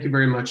Dan, thank you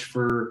very much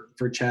for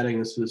chatting.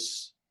 This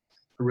was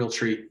a real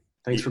treat.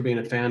 Thanks for being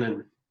a fan,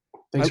 and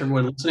thanks for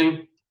everyone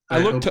listening. I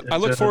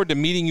look forward to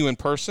meeting you in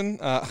person.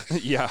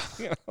 Yeah.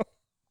 Well,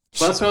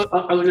 that's what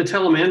I was going to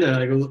tell Amanda.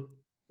 I go,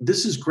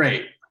 this is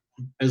great.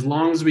 As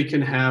long as we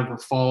can have a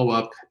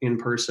follow-up in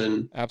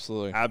person.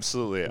 Absolutely.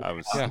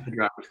 The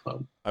Drivers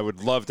Club. I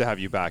would love to have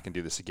you back and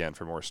do this again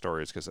for more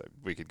stories because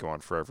we could go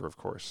on forever, of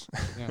course.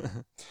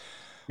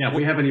 Yeah,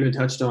 we haven't even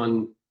touched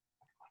on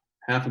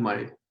half of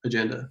my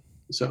agenda.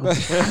 So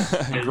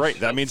great.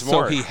 That means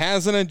more. So he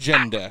has an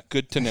agenda.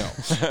 Good to know.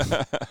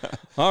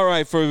 All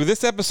right. For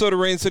this episode of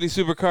Rain City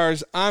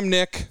Supercars, I'm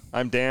Nick.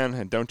 I'm Dan.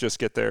 And don't just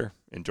get there.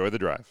 Enjoy the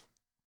drive.